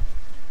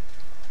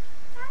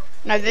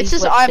 No, this He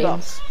is switched Ibok.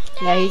 teams.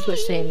 Yeah, he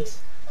switched teams.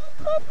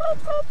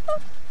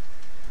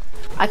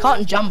 I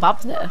can't jump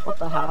up there. What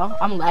the hell?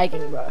 I'm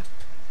lagging, bro.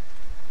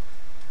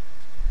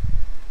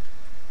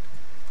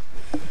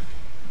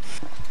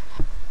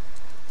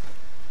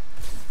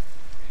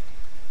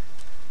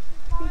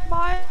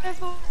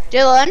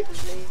 Dylan,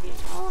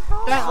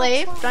 Oh, don't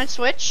leave. Don't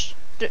switch.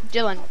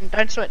 Dylan,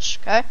 don't switch,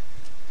 okay?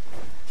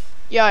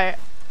 Yo,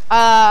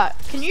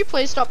 can you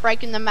please stop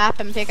breaking the map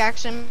and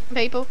pickaxing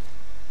people?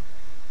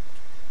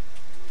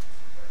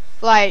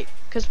 Like,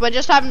 cause we're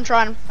just trying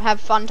to have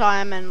fun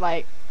time and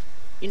like,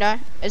 you know,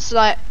 it's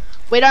like,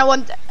 we don't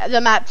want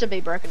the map to be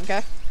broken,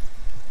 okay?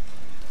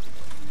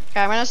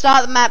 Okay, I'm gonna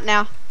start the map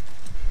now.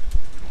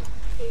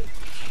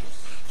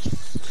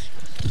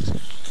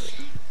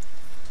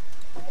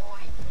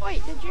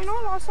 Wait, did you know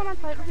last time I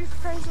played with you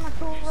crazy my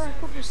total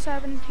record was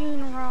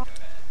 17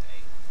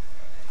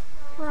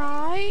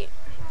 Right?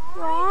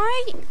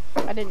 I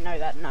didn't know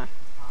that, no.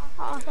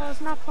 Oh, that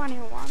was not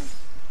 21.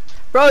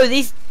 Bro,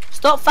 these.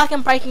 Stop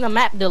fucking breaking the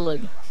map,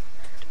 Dylan.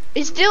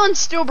 Is Dylan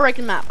still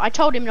breaking map? I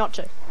told him not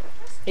to.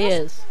 He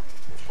is.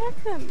 Kick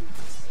him.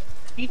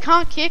 You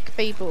can't kick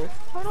people.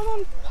 Put him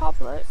on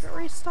public,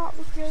 restart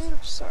the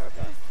creative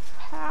server.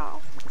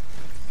 How?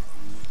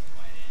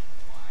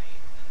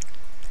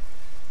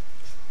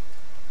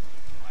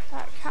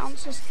 That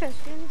counts as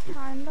kicking,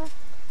 kinda.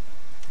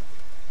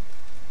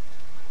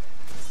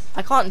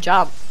 I can't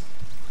jump.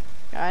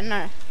 Yeah, I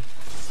know.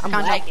 I'm Can't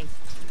jump. lagging.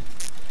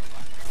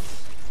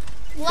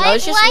 Why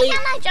it's just can't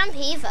I jump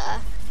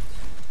either?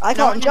 I No,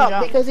 can't you jump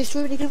jump. because there's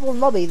too many people in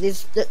the lobby.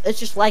 It's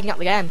just lagging up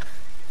the game.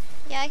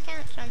 Yeah, I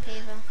can't jump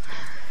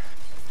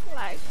either.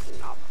 Like,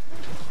 no.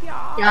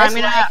 Yeah. Yeah, I'm It's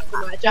gonna. lagging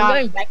too much. I'm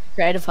going back to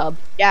Creative Hub.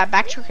 Yeah,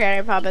 back to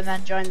Creative Hub and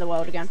then join the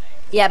world again.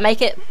 Yeah, don't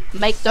make it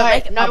No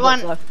public,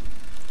 one- though.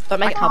 Don't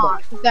make it I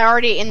public. can't. They're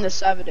already in the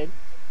server, dude.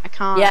 I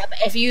can't. Yeah, but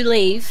if you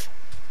leave,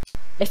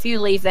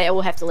 they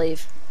all have to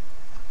leave.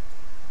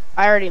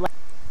 I already left.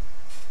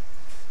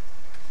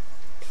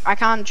 I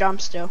can't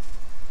jump still.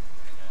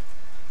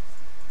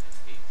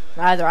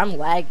 Neither, I'm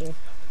lagging.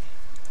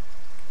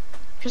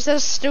 Because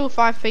there's still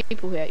 5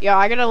 people here. Yeah,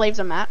 I gotta leave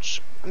the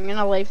match. I'm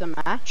gonna leave the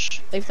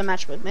match. Leave the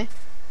match with me.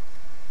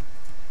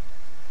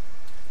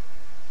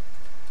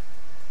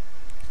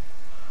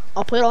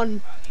 I'll put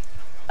on.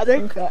 I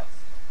think. Okay.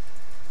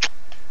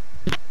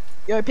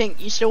 Yo, Pink,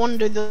 you still want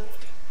to do the?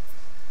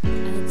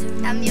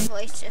 Your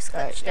voice just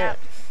glitched yeah. out.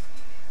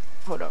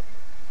 Hold up.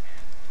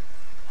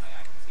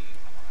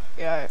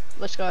 Yo,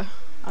 let's go.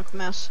 Uncle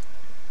Mouse.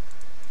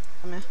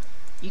 Come here.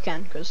 You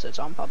can, because it's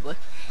on public.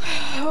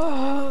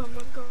 Oh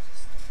my god.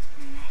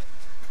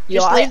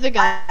 Just leave the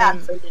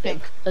game.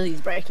 Pink. Because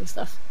he's breaking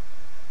stuff.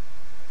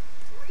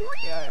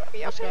 Yeah,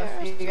 let's go.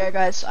 Here you go,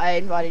 guys. I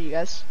invited you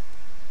guys.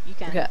 You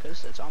can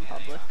because it's on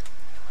public.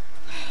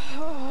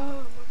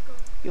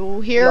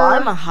 You'll hear. Yo,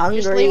 I'm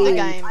hungry. Just leave the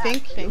game.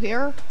 Pink, you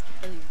hear?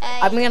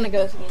 I'm gonna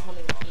go see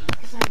something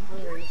because I'm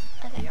hungry.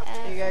 Okay,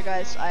 Here you go,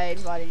 guys. I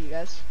invited you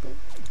guys.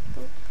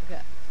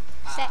 Okay.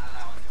 set.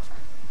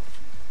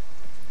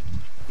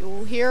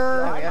 You'll hear.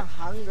 Yo, I'm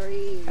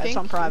hungry. That's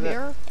on private.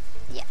 Here?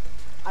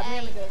 I'm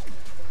gonna go.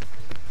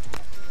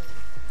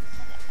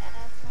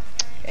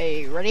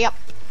 Hey, ready up.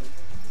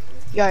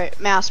 Yo,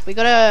 Mouse, we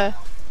gotta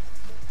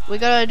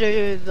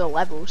do the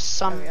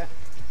levels. Okay,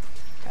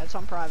 it's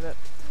on private.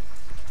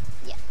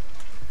 Yeah.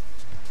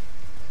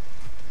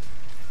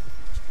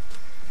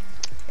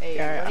 Hey,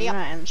 ready up.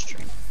 I'm gonna end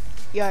stream.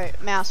 Yo,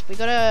 Mouse, we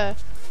gotta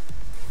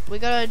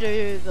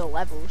do the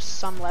levels.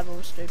 Some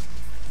levels, dude.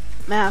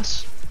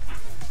 Mouse,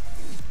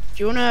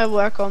 do you wanna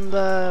work on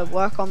the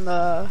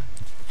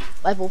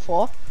level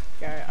 4?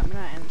 Yo, I'm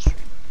gonna end stream.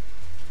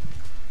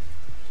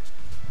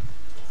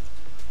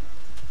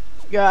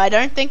 Yo, I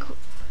don't think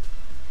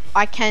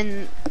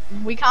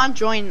we can't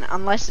join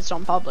unless it's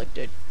on public,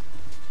 dude.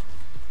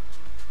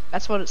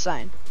 That's what it's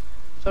saying.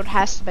 So it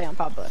has to be on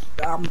public.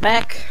 I'm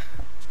back.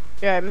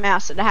 Yo,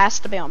 Mouse, it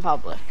has to be on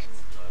public.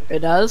 It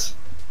does?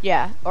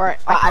 Yeah, alright.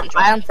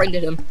 I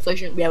unfriended him, so he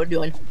shouldn't be able to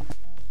do it.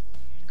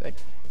 Good.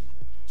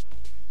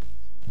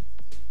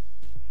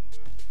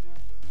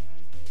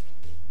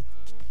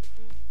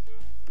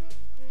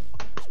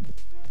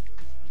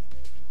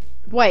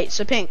 Wait,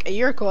 so Pink, are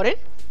you recording?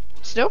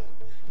 Still?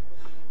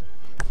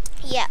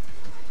 Yeah.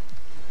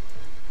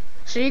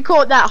 So you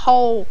caught that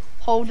whole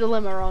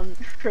dilemma on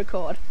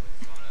record?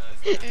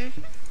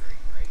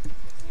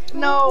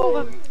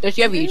 No. Does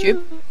she have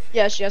YouTube?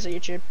 Yeah, she has a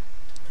YouTube.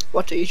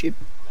 What's her YouTube?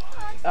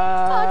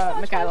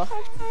 Michaela.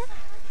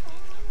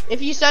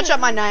 If you search up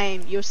my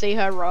name, you'll see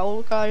her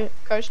roller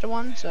coaster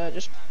one. So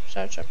just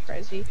search up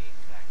Crazy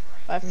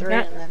 53,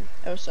 and then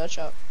it'll search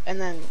up, and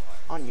then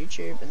on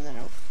YouTube, and then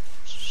it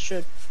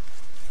should.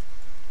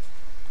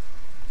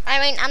 I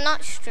mean, I'm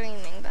not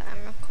streaming, but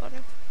I'm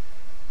recording.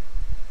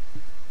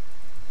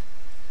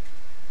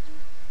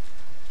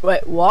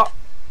 Wait, what?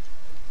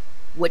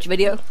 Which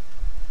video?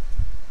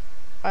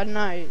 I don't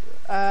know.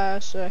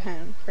 So hang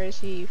on,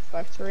 Crazy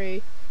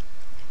 53.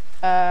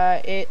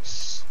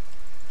 It's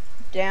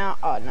down.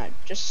 Oh no,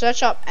 just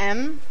search up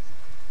M.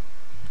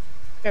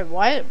 Okay,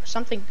 why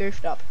something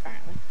goofed up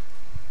apparently.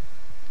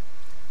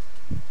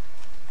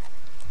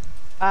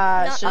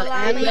 So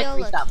allowing M.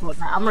 your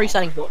I'm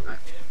resetting Fortnite.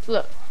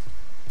 Look.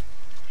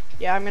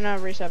 Yeah, I'm gonna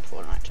reset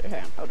Fortnite too.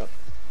 Hang on, hold up.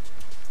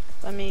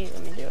 Let me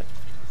do it.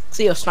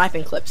 See your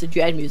sniping clips. Did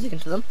you add music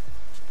into them?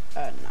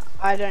 No,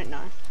 I don't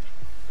know.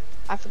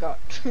 I forgot.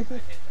 No,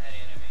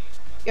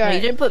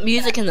 you didn't put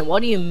music in them.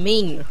 What do you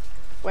mean?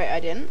 Wait, I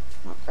didn't?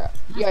 Oh crap.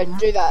 Yeah,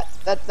 do that.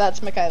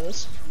 That's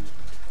Michaela's.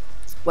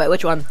 Wait,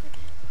 which one?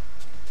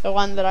 The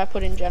one that I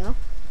put in general.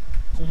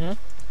 Mhm.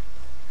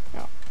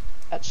 No,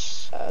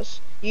 that's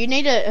you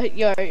need to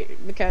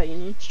Michaela. You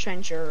need to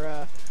change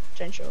your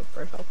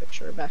profile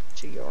picture back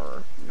to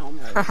your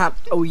normal.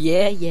 Oh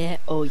yeah, yeah.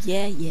 Oh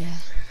yeah, yeah.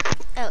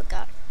 Oh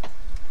god.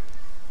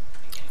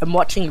 I'm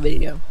watching a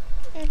video.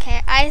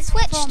 Okay, I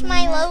switched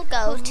my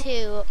logo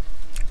to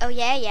oh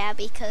yeah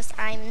because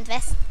I'm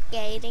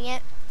investigating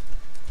it.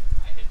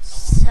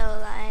 So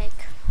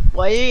like.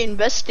 Why are you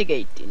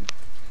investigating?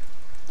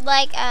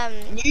 Like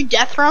New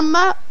Deathrun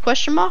map?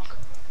 Question mark.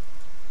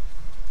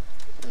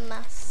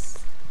 Mus.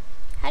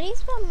 How do you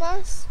spell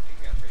mus?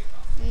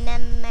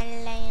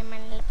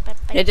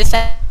 It just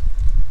said.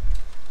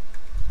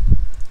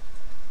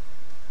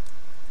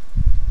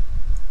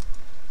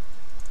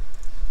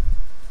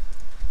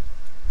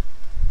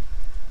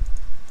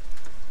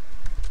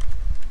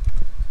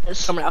 There's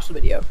someone else's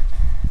video.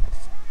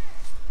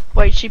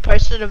 Wait, she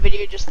posted a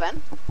video just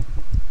then?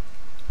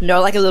 No,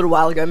 like a little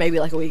while ago, maybe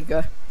like a week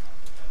ago.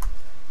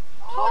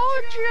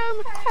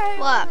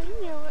 What?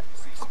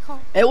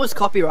 It was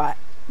copyright.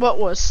 What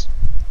was?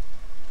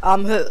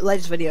 Her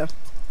latest video.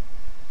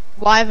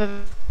 Live I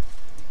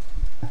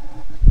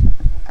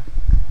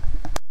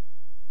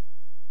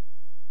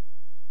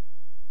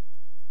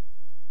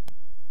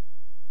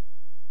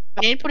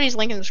need to put his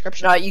link in the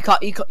description. No, you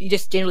can't. You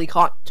just generally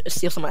can't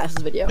steal someone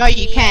else's video. No,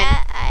 you can.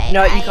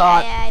 No, you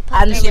can't. I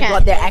put Unless the you've link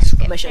got in their the actual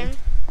description. permission.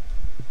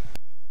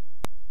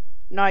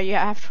 No, you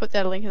have to put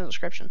that link in the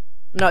description.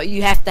 No,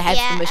 you have to have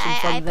Yeah, permission I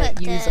from the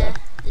put user.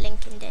 The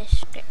link in the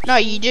description. No,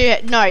 you do.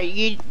 No,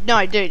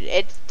 dude.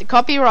 It's the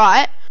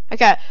copyright.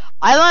 Okay,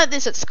 I learned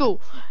this at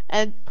school,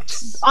 and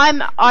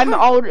I'm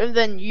older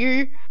than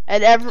you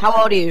and everyone.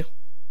 How old are you?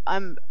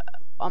 I'm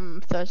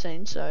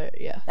 13, so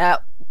yeah.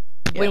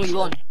 When were you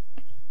born?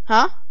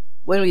 Huh?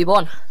 When were you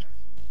born?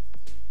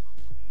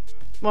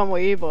 When were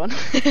you born?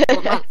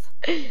 What month?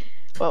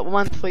 What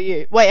month were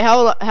you? Wait, how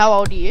old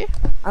are you?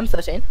 I'm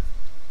 13.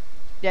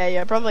 Yeah,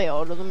 you're probably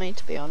older than me,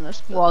 to be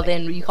honest. But Well, like,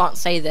 then you can't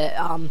say that.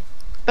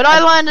 But I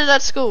learned it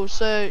at school,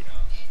 so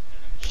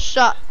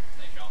shut.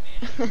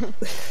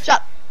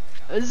 Shut.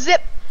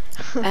 Zip.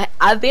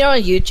 I've been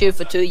on YouTube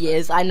for 2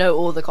 years. I know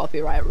all the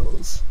copyright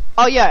rules.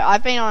 Oh yeah,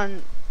 I've been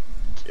on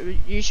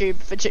YouTube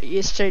for 2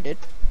 years too, dude.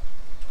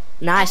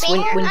 Nice. I've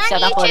been When you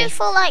set on up on YouTube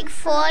for like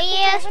 4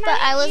 years, but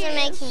I wasn't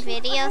making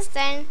videos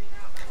then.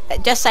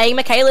 just saying,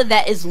 Michaela,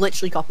 that is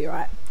literally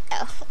copyright.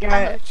 Oh, Yeah.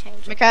 I'm gonna change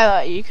it.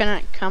 Michaela, you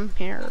can come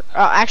here. Oh,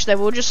 actually,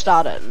 we'll just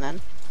start it and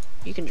then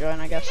you can join,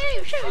 I guess.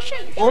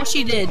 All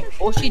she did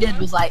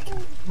was like,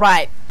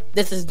 right,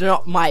 this is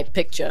not my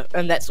picture,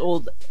 and that's all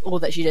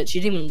that she did. She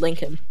didn't even link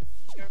him.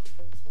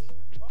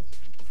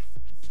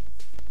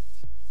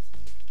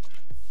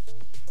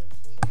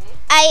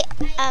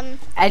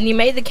 And you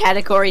made the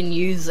category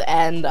news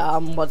and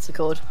what's it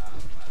called?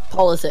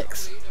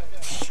 Politics.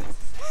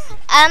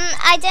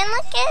 I didn't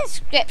link a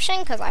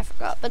description because I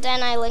forgot, but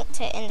then I linked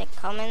it in the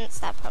comments.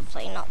 That's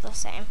probably not the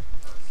same.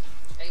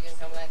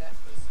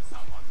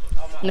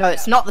 No,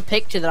 it's not the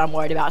picture that I'm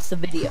worried about, it's the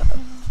video.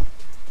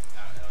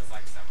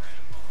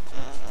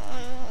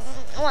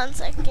 1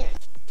 second.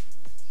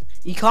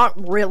 You can't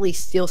really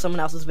steal someone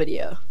else's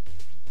video.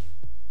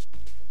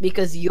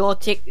 Because your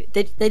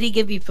did he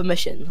give you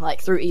permission,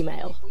 like through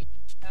email?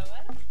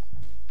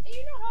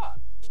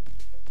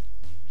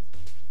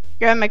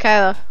 Yo,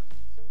 Michaela.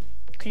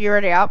 Could you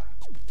ready up?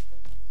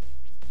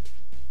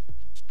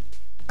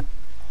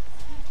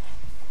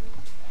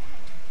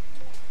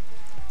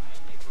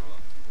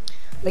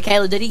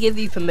 Michaela, did he give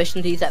you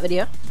permission to use that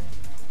video?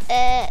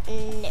 No.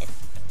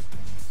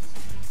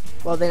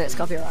 Well, then it's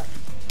copyright.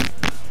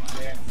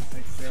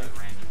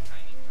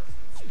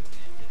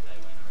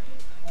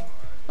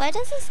 Why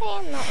does it say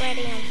I'm not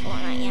ready on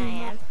Fortnite? Yeah,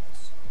 I am.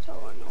 So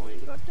annoying,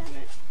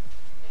 goddammit.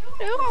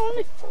 There were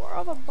only 4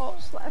 other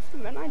bots left,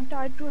 and then I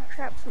died to a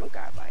trap from a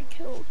guy that I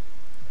killed.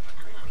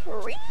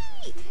 Whee!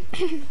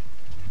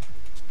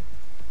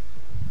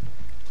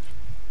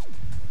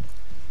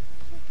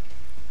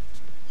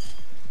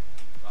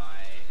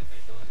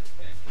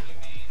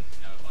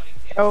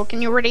 Oh,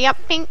 can you ready up,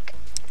 Pink?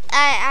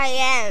 I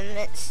am.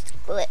 It's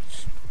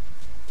glitched.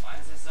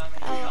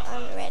 Oh,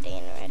 I'm ready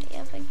and ready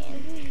up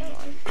again.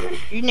 Come on.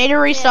 You need to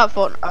restart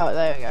Fortnite. Oh,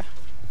 there we go.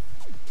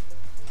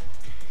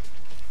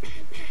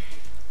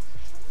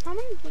 How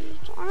many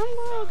wins? I'm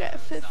gonna get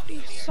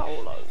 50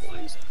 solo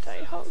wins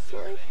today,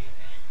 hopefully.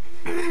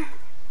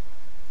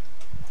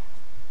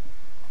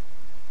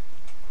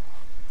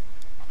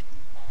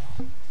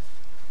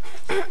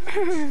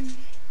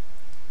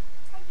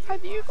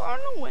 Have you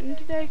gotten a win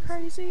today,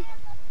 Crazy?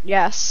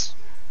 Yes.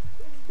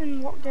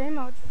 In what game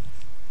mode?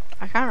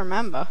 I can't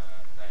remember.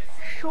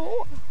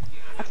 Sure.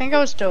 I think it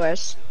was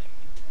duos.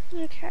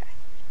 Okay.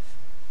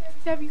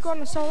 Have you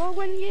gotten a solo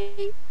win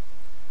yet?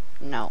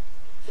 No.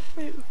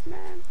 Oof,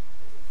 man.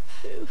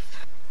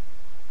 Oof.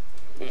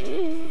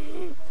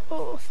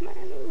 Oof,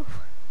 man, oof.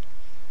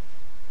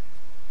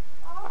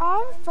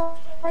 I have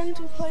friends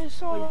who play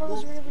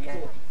solos really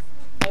good.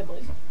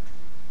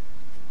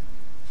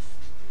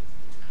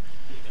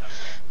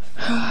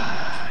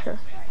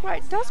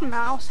 Wait, does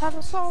Mouse have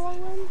a solo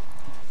win?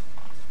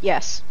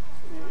 Yes.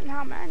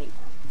 How many?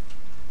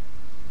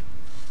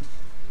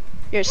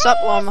 Yo, sup,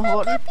 Llama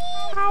Horton?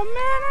 How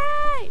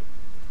many?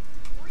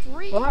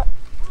 3. What?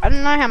 I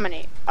don't know how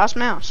many. Ask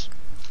Mouse.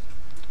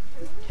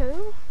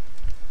 2?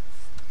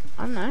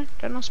 I don't know.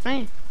 Don't ask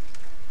me.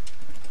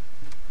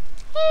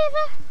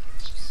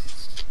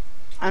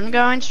 I'm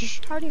going to.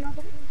 How do you know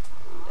the win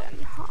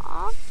then,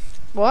 huh?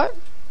 What?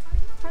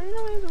 How do you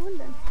know the win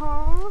then,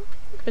 huh?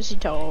 Because he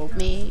told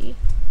me.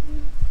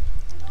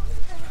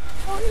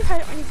 Don't you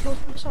hate when you kill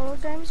some solo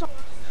games on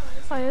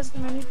players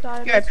and then you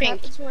die? Yo,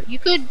 Pink.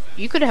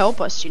 You could help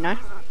us, you know.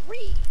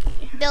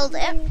 Build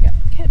it.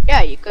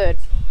 Yeah, you could.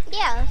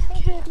 Yeah.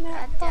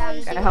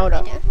 Okay, hold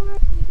up.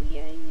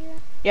 Yeah.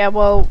 Yeah,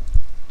 well,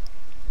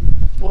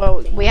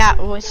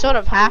 we sort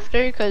of have to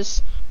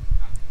because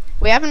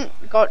we haven't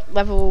got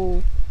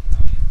level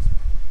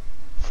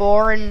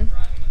 4 in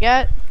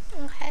yet,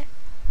 Okay.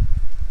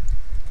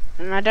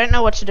 and I don't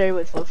know what to do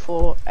with level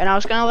 4. And I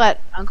was gonna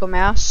let Uncle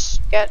Mouse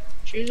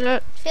choose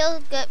it.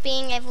 Feels good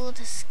being able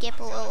to skip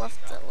all of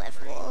the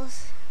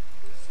levels.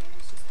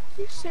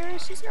 Are you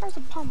serious? These guys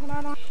are pumping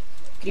out on.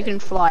 You can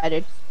fly,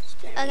 dude.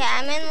 Okay,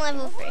 I'm in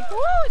level 3.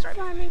 Whoa, he's right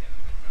behind me.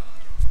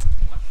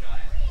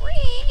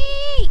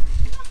 Whee!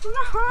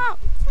 No.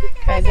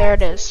 Okay, there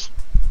it is.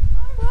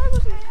 I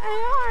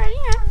already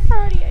have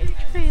 30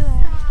 HP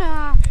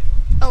left.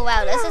 Oh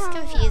wow, this is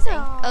confusing.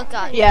 Oh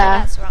god, Yeah.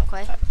 that's the wrong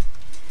way.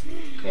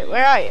 Okay,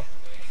 where are you?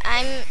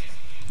 I'm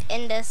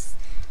in this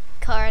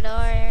corridor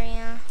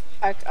area.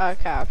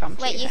 Okay, I'll come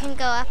to Wait, you. you can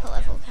go up a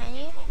level, can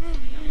you?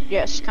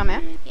 Yes, come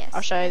here. Yes.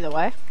 I'll show you the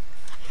way.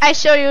 I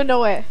show you the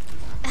way.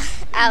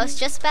 I was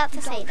just about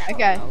to say that.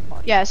 Okay.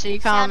 Yeah, so you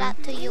Shout come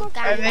out to you, over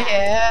Uganda.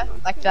 here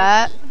like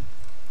that,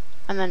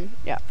 and then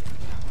yeah.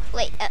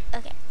 Wait,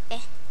 okay.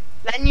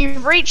 Then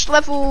you've reached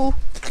level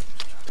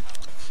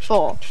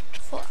 4.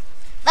 4.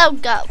 Oh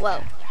god,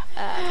 whoa.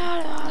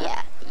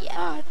 Yeah.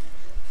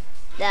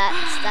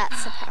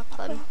 That's a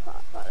problem.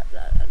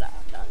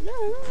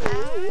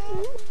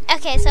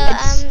 Okay, so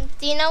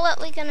do you know what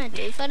we're gonna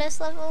do for this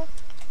level?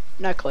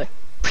 No clue.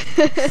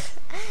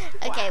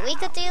 Okay, we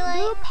could do Do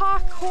like.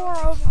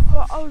 parkour over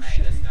the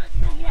ocean.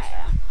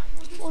 Yeah.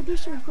 Or do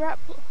some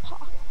grapple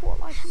parkour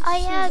like you Oh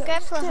yeah, see those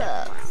grappler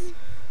Deathrun. hooks.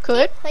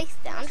 Could Place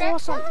down Or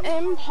some grappler.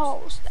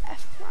 impulse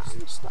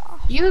Deathrun stuff.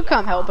 you could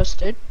come help us,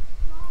 dude?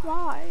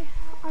 Why?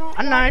 I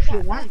don't know like if you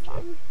that want to.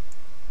 fun.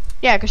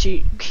 Yeah, because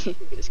you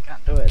just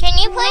can't do it. Can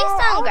you place No,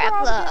 down I'd rather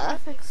grappler get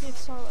hooks? ethics with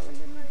solo and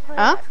then play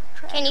Huh? that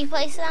track. Can you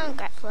place down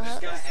grappler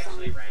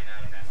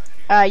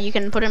hooks? You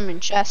can put them in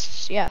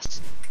chests.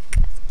 Yes.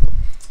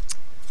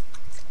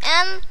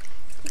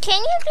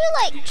 Can you do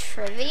like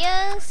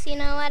trivias? You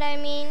know what I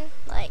mean?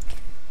 Like,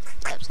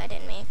 oops, I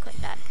didn't mean to click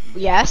that.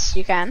 Yes,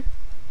 you can.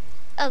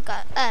 Oh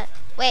god.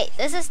 Wait,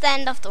 this is the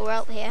end of the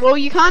world here. Well,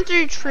 you can't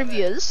do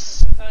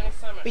trivias,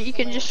 but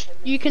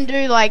you can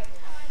do like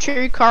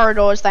 2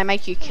 corridors. They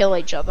make you kill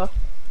each other.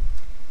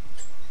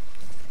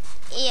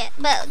 Yeah,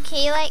 but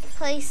can you like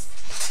place?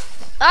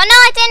 Oh no,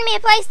 I didn't mean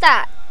to place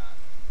that.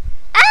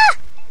 Ah!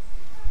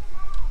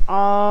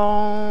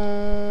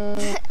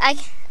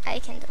 I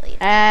can delete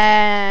it.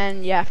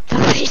 And you have to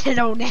delete it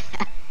all now.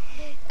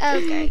 Oh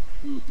great.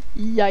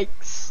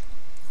 Yikes.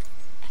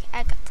 Okay,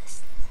 I got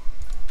this.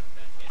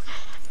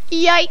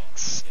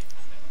 Yikes.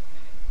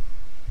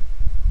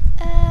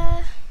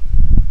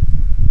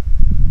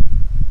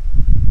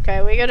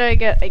 Okay, we gotta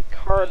get a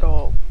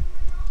corridor.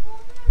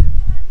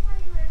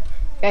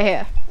 Okay,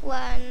 here.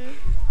 1.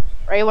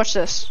 Ready? Watch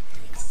this.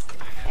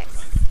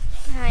 X.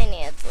 I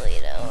need to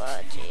delete it. Oh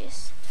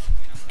jeez.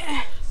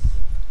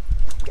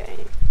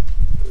 Okay.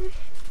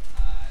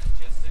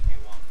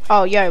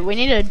 Oh, yo, we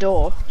need a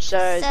door. So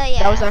yeah.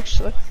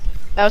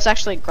 that was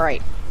actually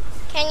great.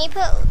 Can you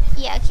put?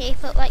 Yeah, can you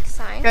put like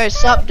signs? Go,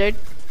 sup, dude.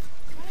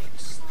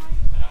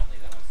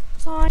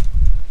 Sign.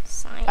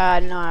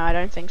 Sign. No, I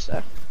don't think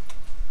so.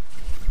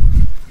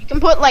 You can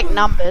put like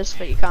numbers,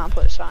 but you can't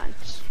put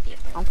signs,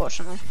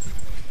 unfortunately.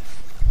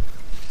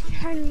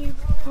 Can you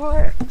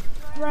put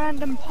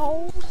random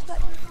polls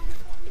that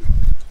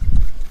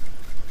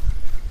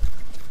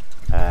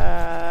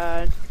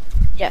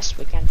Yes,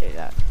 we can do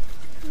that.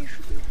 you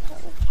should be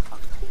polls?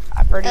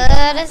 I've already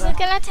done This is that.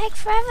 gonna take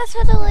forever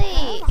to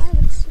delete. I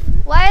haven't seen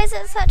it. Why is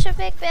it such a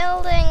big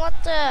building? What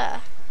the?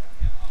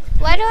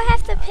 Why do I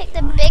have to pick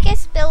the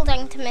biggest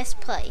building to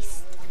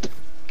misplace?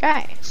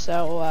 Okay,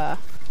 so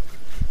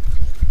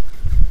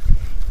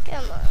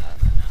Come on.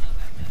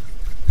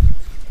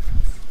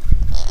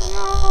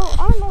 No,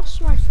 I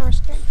lost my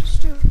first game to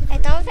stupid. I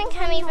don't think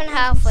I'm even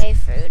halfway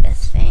through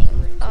this thing.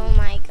 Oh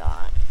my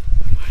god.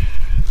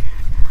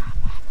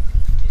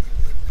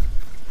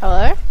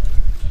 hello,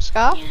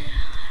 Scar.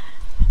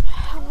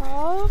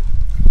 Hello?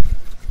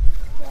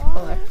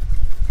 Hello.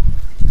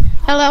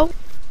 Hello.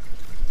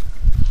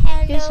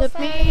 Hello Is it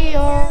from me the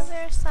or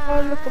other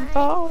side. looking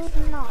for?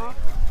 No,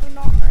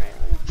 not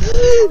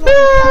really.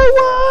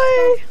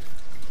 Why?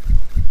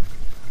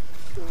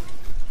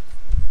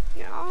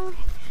 Yeah.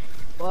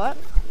 What?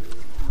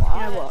 You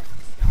know what?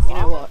 You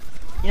know what?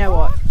 You know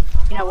what?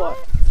 You know what?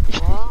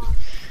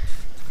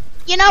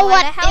 You know I what,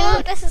 wonder how long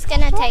dude? this is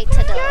gonna take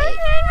to delete.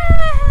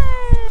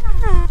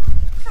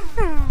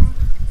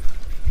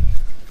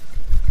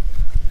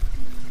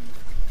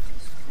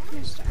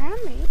 Mr.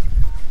 Amy,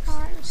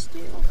 I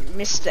steal.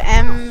 Mr.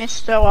 M,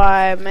 Mr.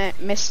 Y,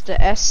 Mr.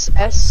 S,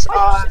 S,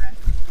 I,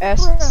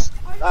 S, I just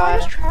I,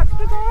 trapped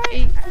the guy,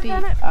 B, and B,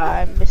 then it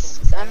I,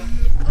 Mrs. M,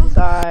 Mrs.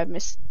 I,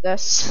 Mrs.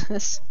 S,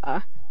 S,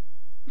 I.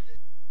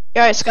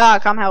 Yo, Scar,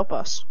 come help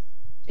us.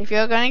 If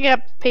you're gonna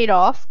get peed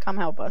off, come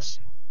help us.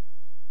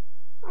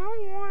 I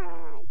don't want to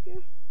help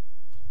you.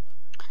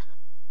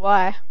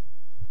 Why?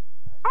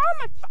 Oh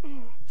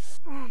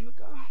my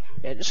god.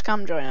 Yeah, just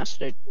come join us,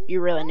 dude.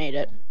 You really need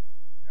it.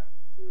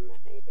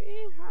 Maybe.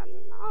 I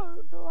don't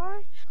know. Do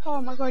I?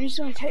 Oh my god, he's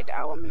gonna take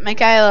that one.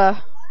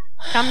 Michaela,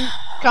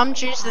 come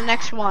choose the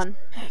next one.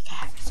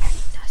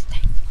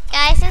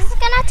 Guys, this is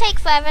gonna take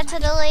forever to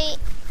delete.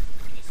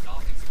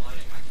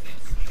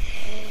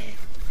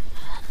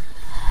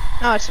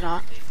 No, it's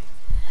not.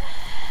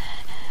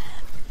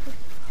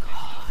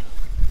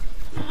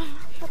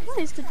 I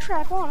placed the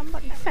trap on him,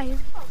 but my face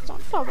was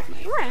on top of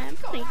me. Ran,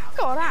 and he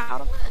got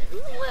out of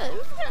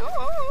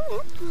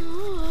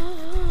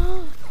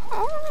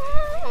Oh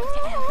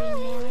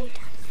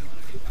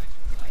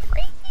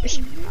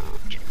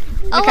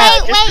Okay,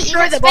 wait, just you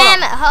destroy can the spam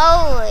bottom. it.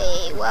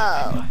 Holy,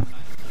 whoa.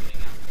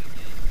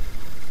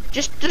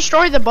 Just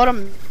destroy the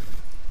bottom.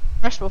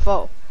 Rest will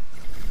fall.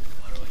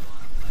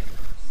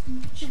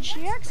 Did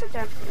she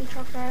accidentally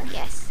chuck that?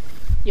 Yes,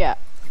 Yeah.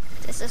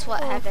 this is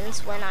what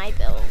happens when I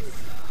build.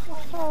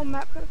 What's the whole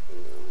map?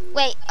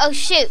 Wait, oh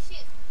shoot.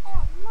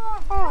 Oh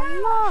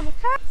no,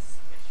 Michaela!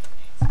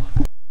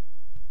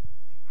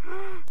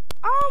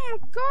 Oh my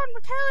god,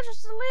 Michaela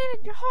just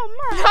deleted your whole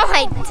No, map!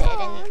 I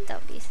didn't.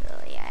 Don't be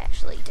silly. I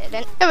actually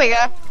didn't. There we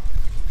go.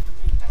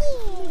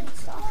 Oh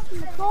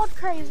my god,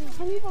 crazy.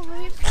 Can you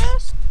believe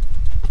this?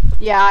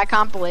 Yeah, I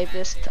can't believe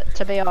this,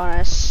 to be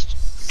honest.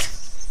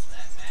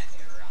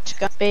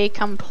 To be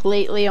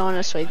completely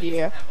honest with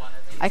you,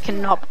 I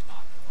cannot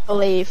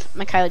believe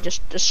Michaela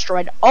just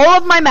destroyed all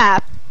of my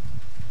map.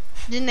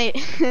 Didn't they?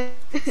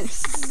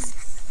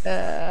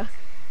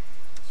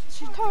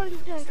 She totally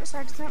didn't just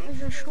accidentally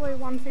destroy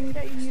one thing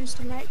that you used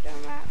to make them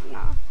that.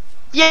 Nah.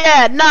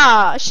 Yeah,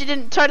 nah, she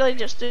didn't totally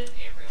just do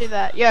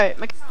that. Yo,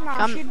 Nah,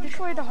 come. she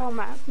destroyed the whole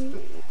map.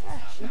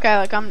 Okay,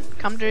 like,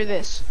 come do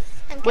this.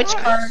 Which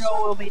corridor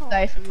will be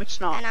safe and which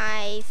not? And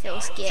I feel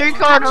scared. 2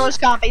 corridors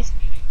can't be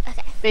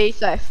Okay.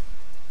 safe.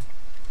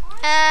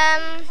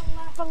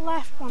 The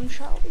left one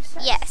shall be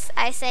safe. Yes,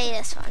 I say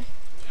this one.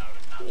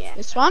 Yeah.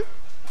 This one?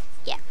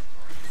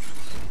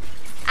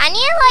 I need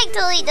to like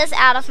delete this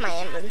out of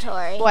my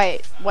inventory.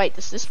 Wait,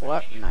 does this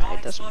work? No,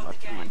 it doesn't work.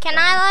 Can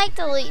I like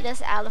delete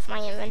this out of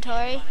my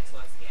inventory?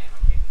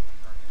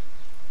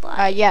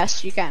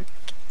 Yes, you can.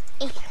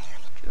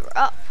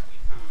 Drop.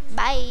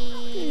 Bye.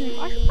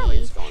 I could probably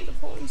just go into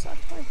Port and start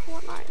playing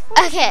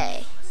Fortnite.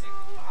 Okay.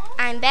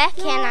 I'm back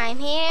and I'm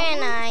here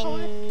and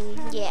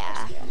I'm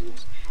yeah.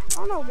 I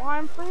don't know why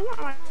I'm playing it.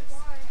 I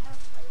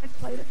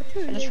played it for 2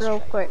 years. Just real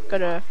quick,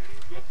 gotta.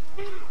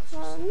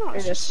 No,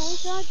 it's just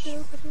something I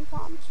do because I'm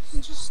dumb.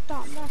 I'm just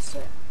dumb, that's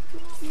it.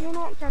 You're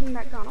not getting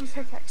that gun, I'm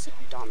pickaxing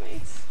you,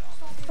 dummy.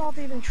 Stop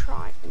even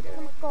trying, dude.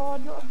 Oh my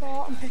god, you're a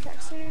bot, I'm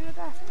pickaxing you to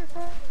death.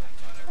 Okay?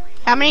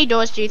 How many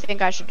doors do you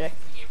think I should do?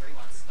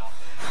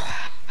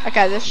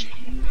 Okay,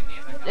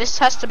 this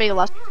has to be the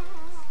last.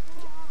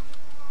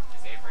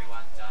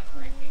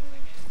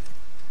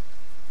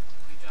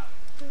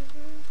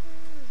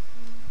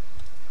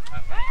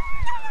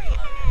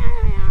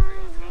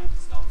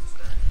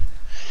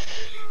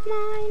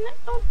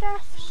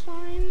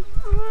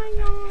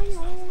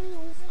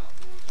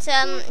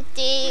 So,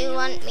 do you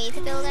want me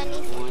to build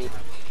anything?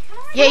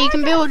 Yeah, you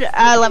can build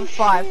level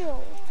 5.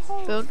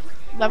 Build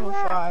level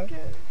 5.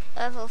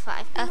 Level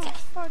 5. Okay.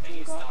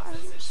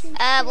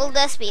 Will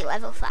this be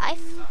level 5?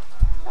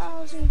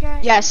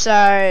 Yeah,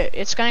 so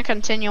it's gonna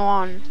continue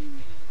on.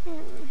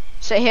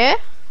 So here,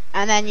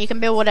 and then you can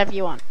build whatever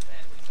you want.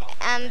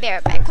 Be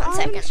right back. 1 I've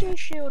second. seen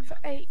Shield for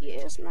 8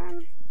 years,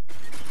 man.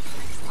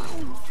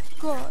 Oh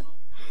god.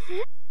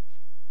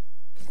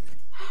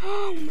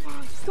 Oh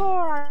my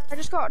god, I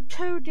just got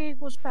 2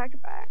 deagles back to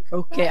back.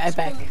 Okay, I'm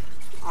back.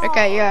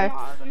 Okay, yeah.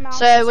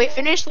 So we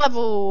finished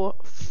level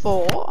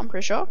 4, I'm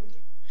pretty sure.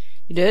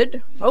 You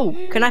did? Oh,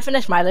 can I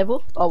finish my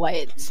level? Oh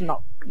wait, it's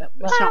not.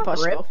 It's not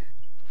possible.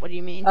 What do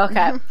you mean?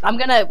 Okay, I'm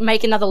gonna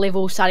make another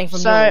level starting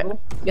from your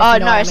level. If Oh you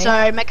know no, what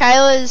I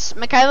mean. so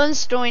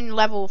Michaela's doing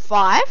level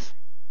 5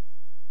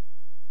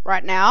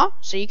 right now,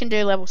 so you can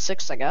do level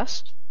 6, I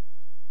guess.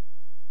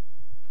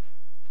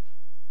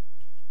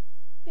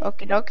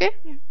 Okie dokie.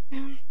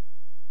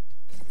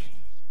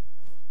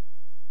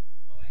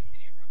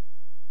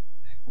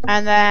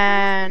 And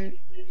then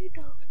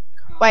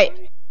wait,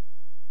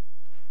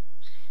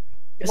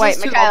 This wait,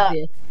 is too Michaela,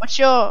 obvious. what's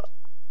your?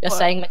 Just what?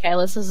 saying,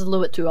 Michaela, this is a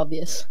little bit too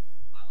obvious.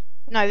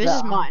 No, this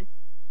is mine.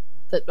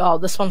 Oh,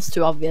 this one's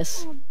too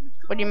obvious.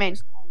 What do you mean?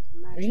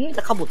 You need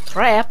a couple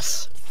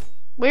traps.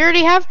 We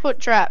already have put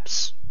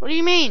traps. What do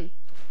you mean?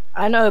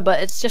 I know,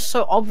 but it's just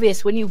so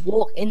obvious when you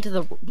walk into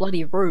the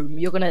bloody room,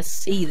 you're gonna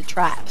see the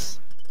traps.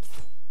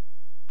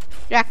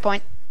 Jack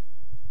point.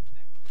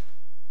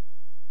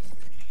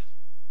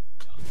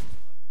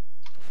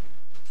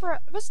 Bro,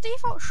 this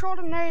default shot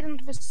a nade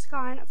into the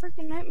sky and it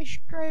freaking hit me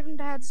straight in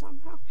the head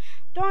somehow.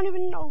 Don't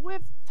even know where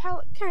the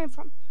hell it came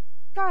from.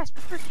 Guys,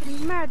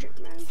 freaking magic,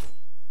 man.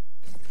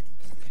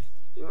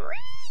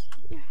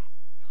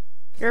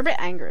 You're a bit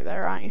angry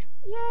there, aren't you?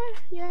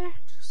 Yeah,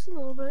 just a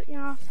little bit, you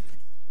know.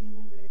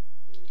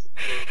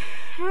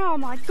 Oh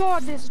my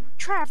god, there's a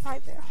trap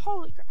right there.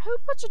 Holy crap. Who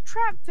puts a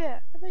trap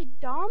there? Are they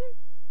dumb?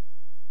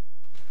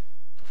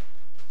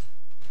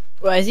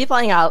 Well, is he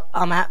playing our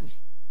map?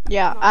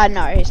 Yeah,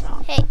 no, he's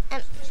not. Hey,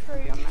 Screw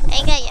you, man.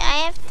 hey guys, I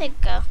have to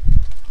go.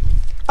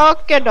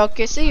 Okay,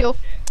 dokie, see you.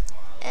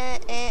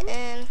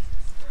 Um.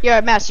 Yo,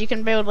 Mouse, you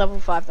can build level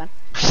 5 then.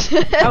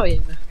 Oh yeah.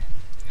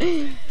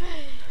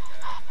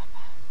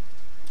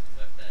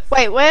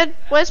 Wait,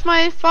 where's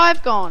my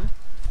 5 gone?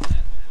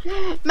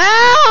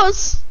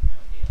 Mouse!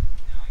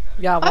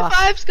 Yeah, My what?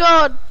 5's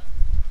gone!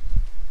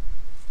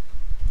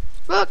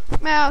 Look,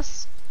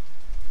 Mouse.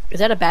 Is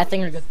that a bad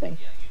thing or a good thing?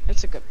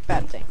 It's a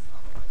bad thing.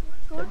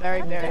 It's a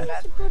very, very bad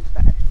That's a good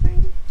bad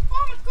thing.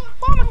 Oh my god,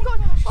 oh my god,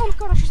 oh my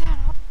god, I just had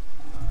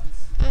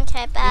it.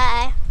 Okay,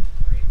 bye.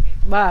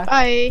 Bye.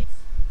 Bye.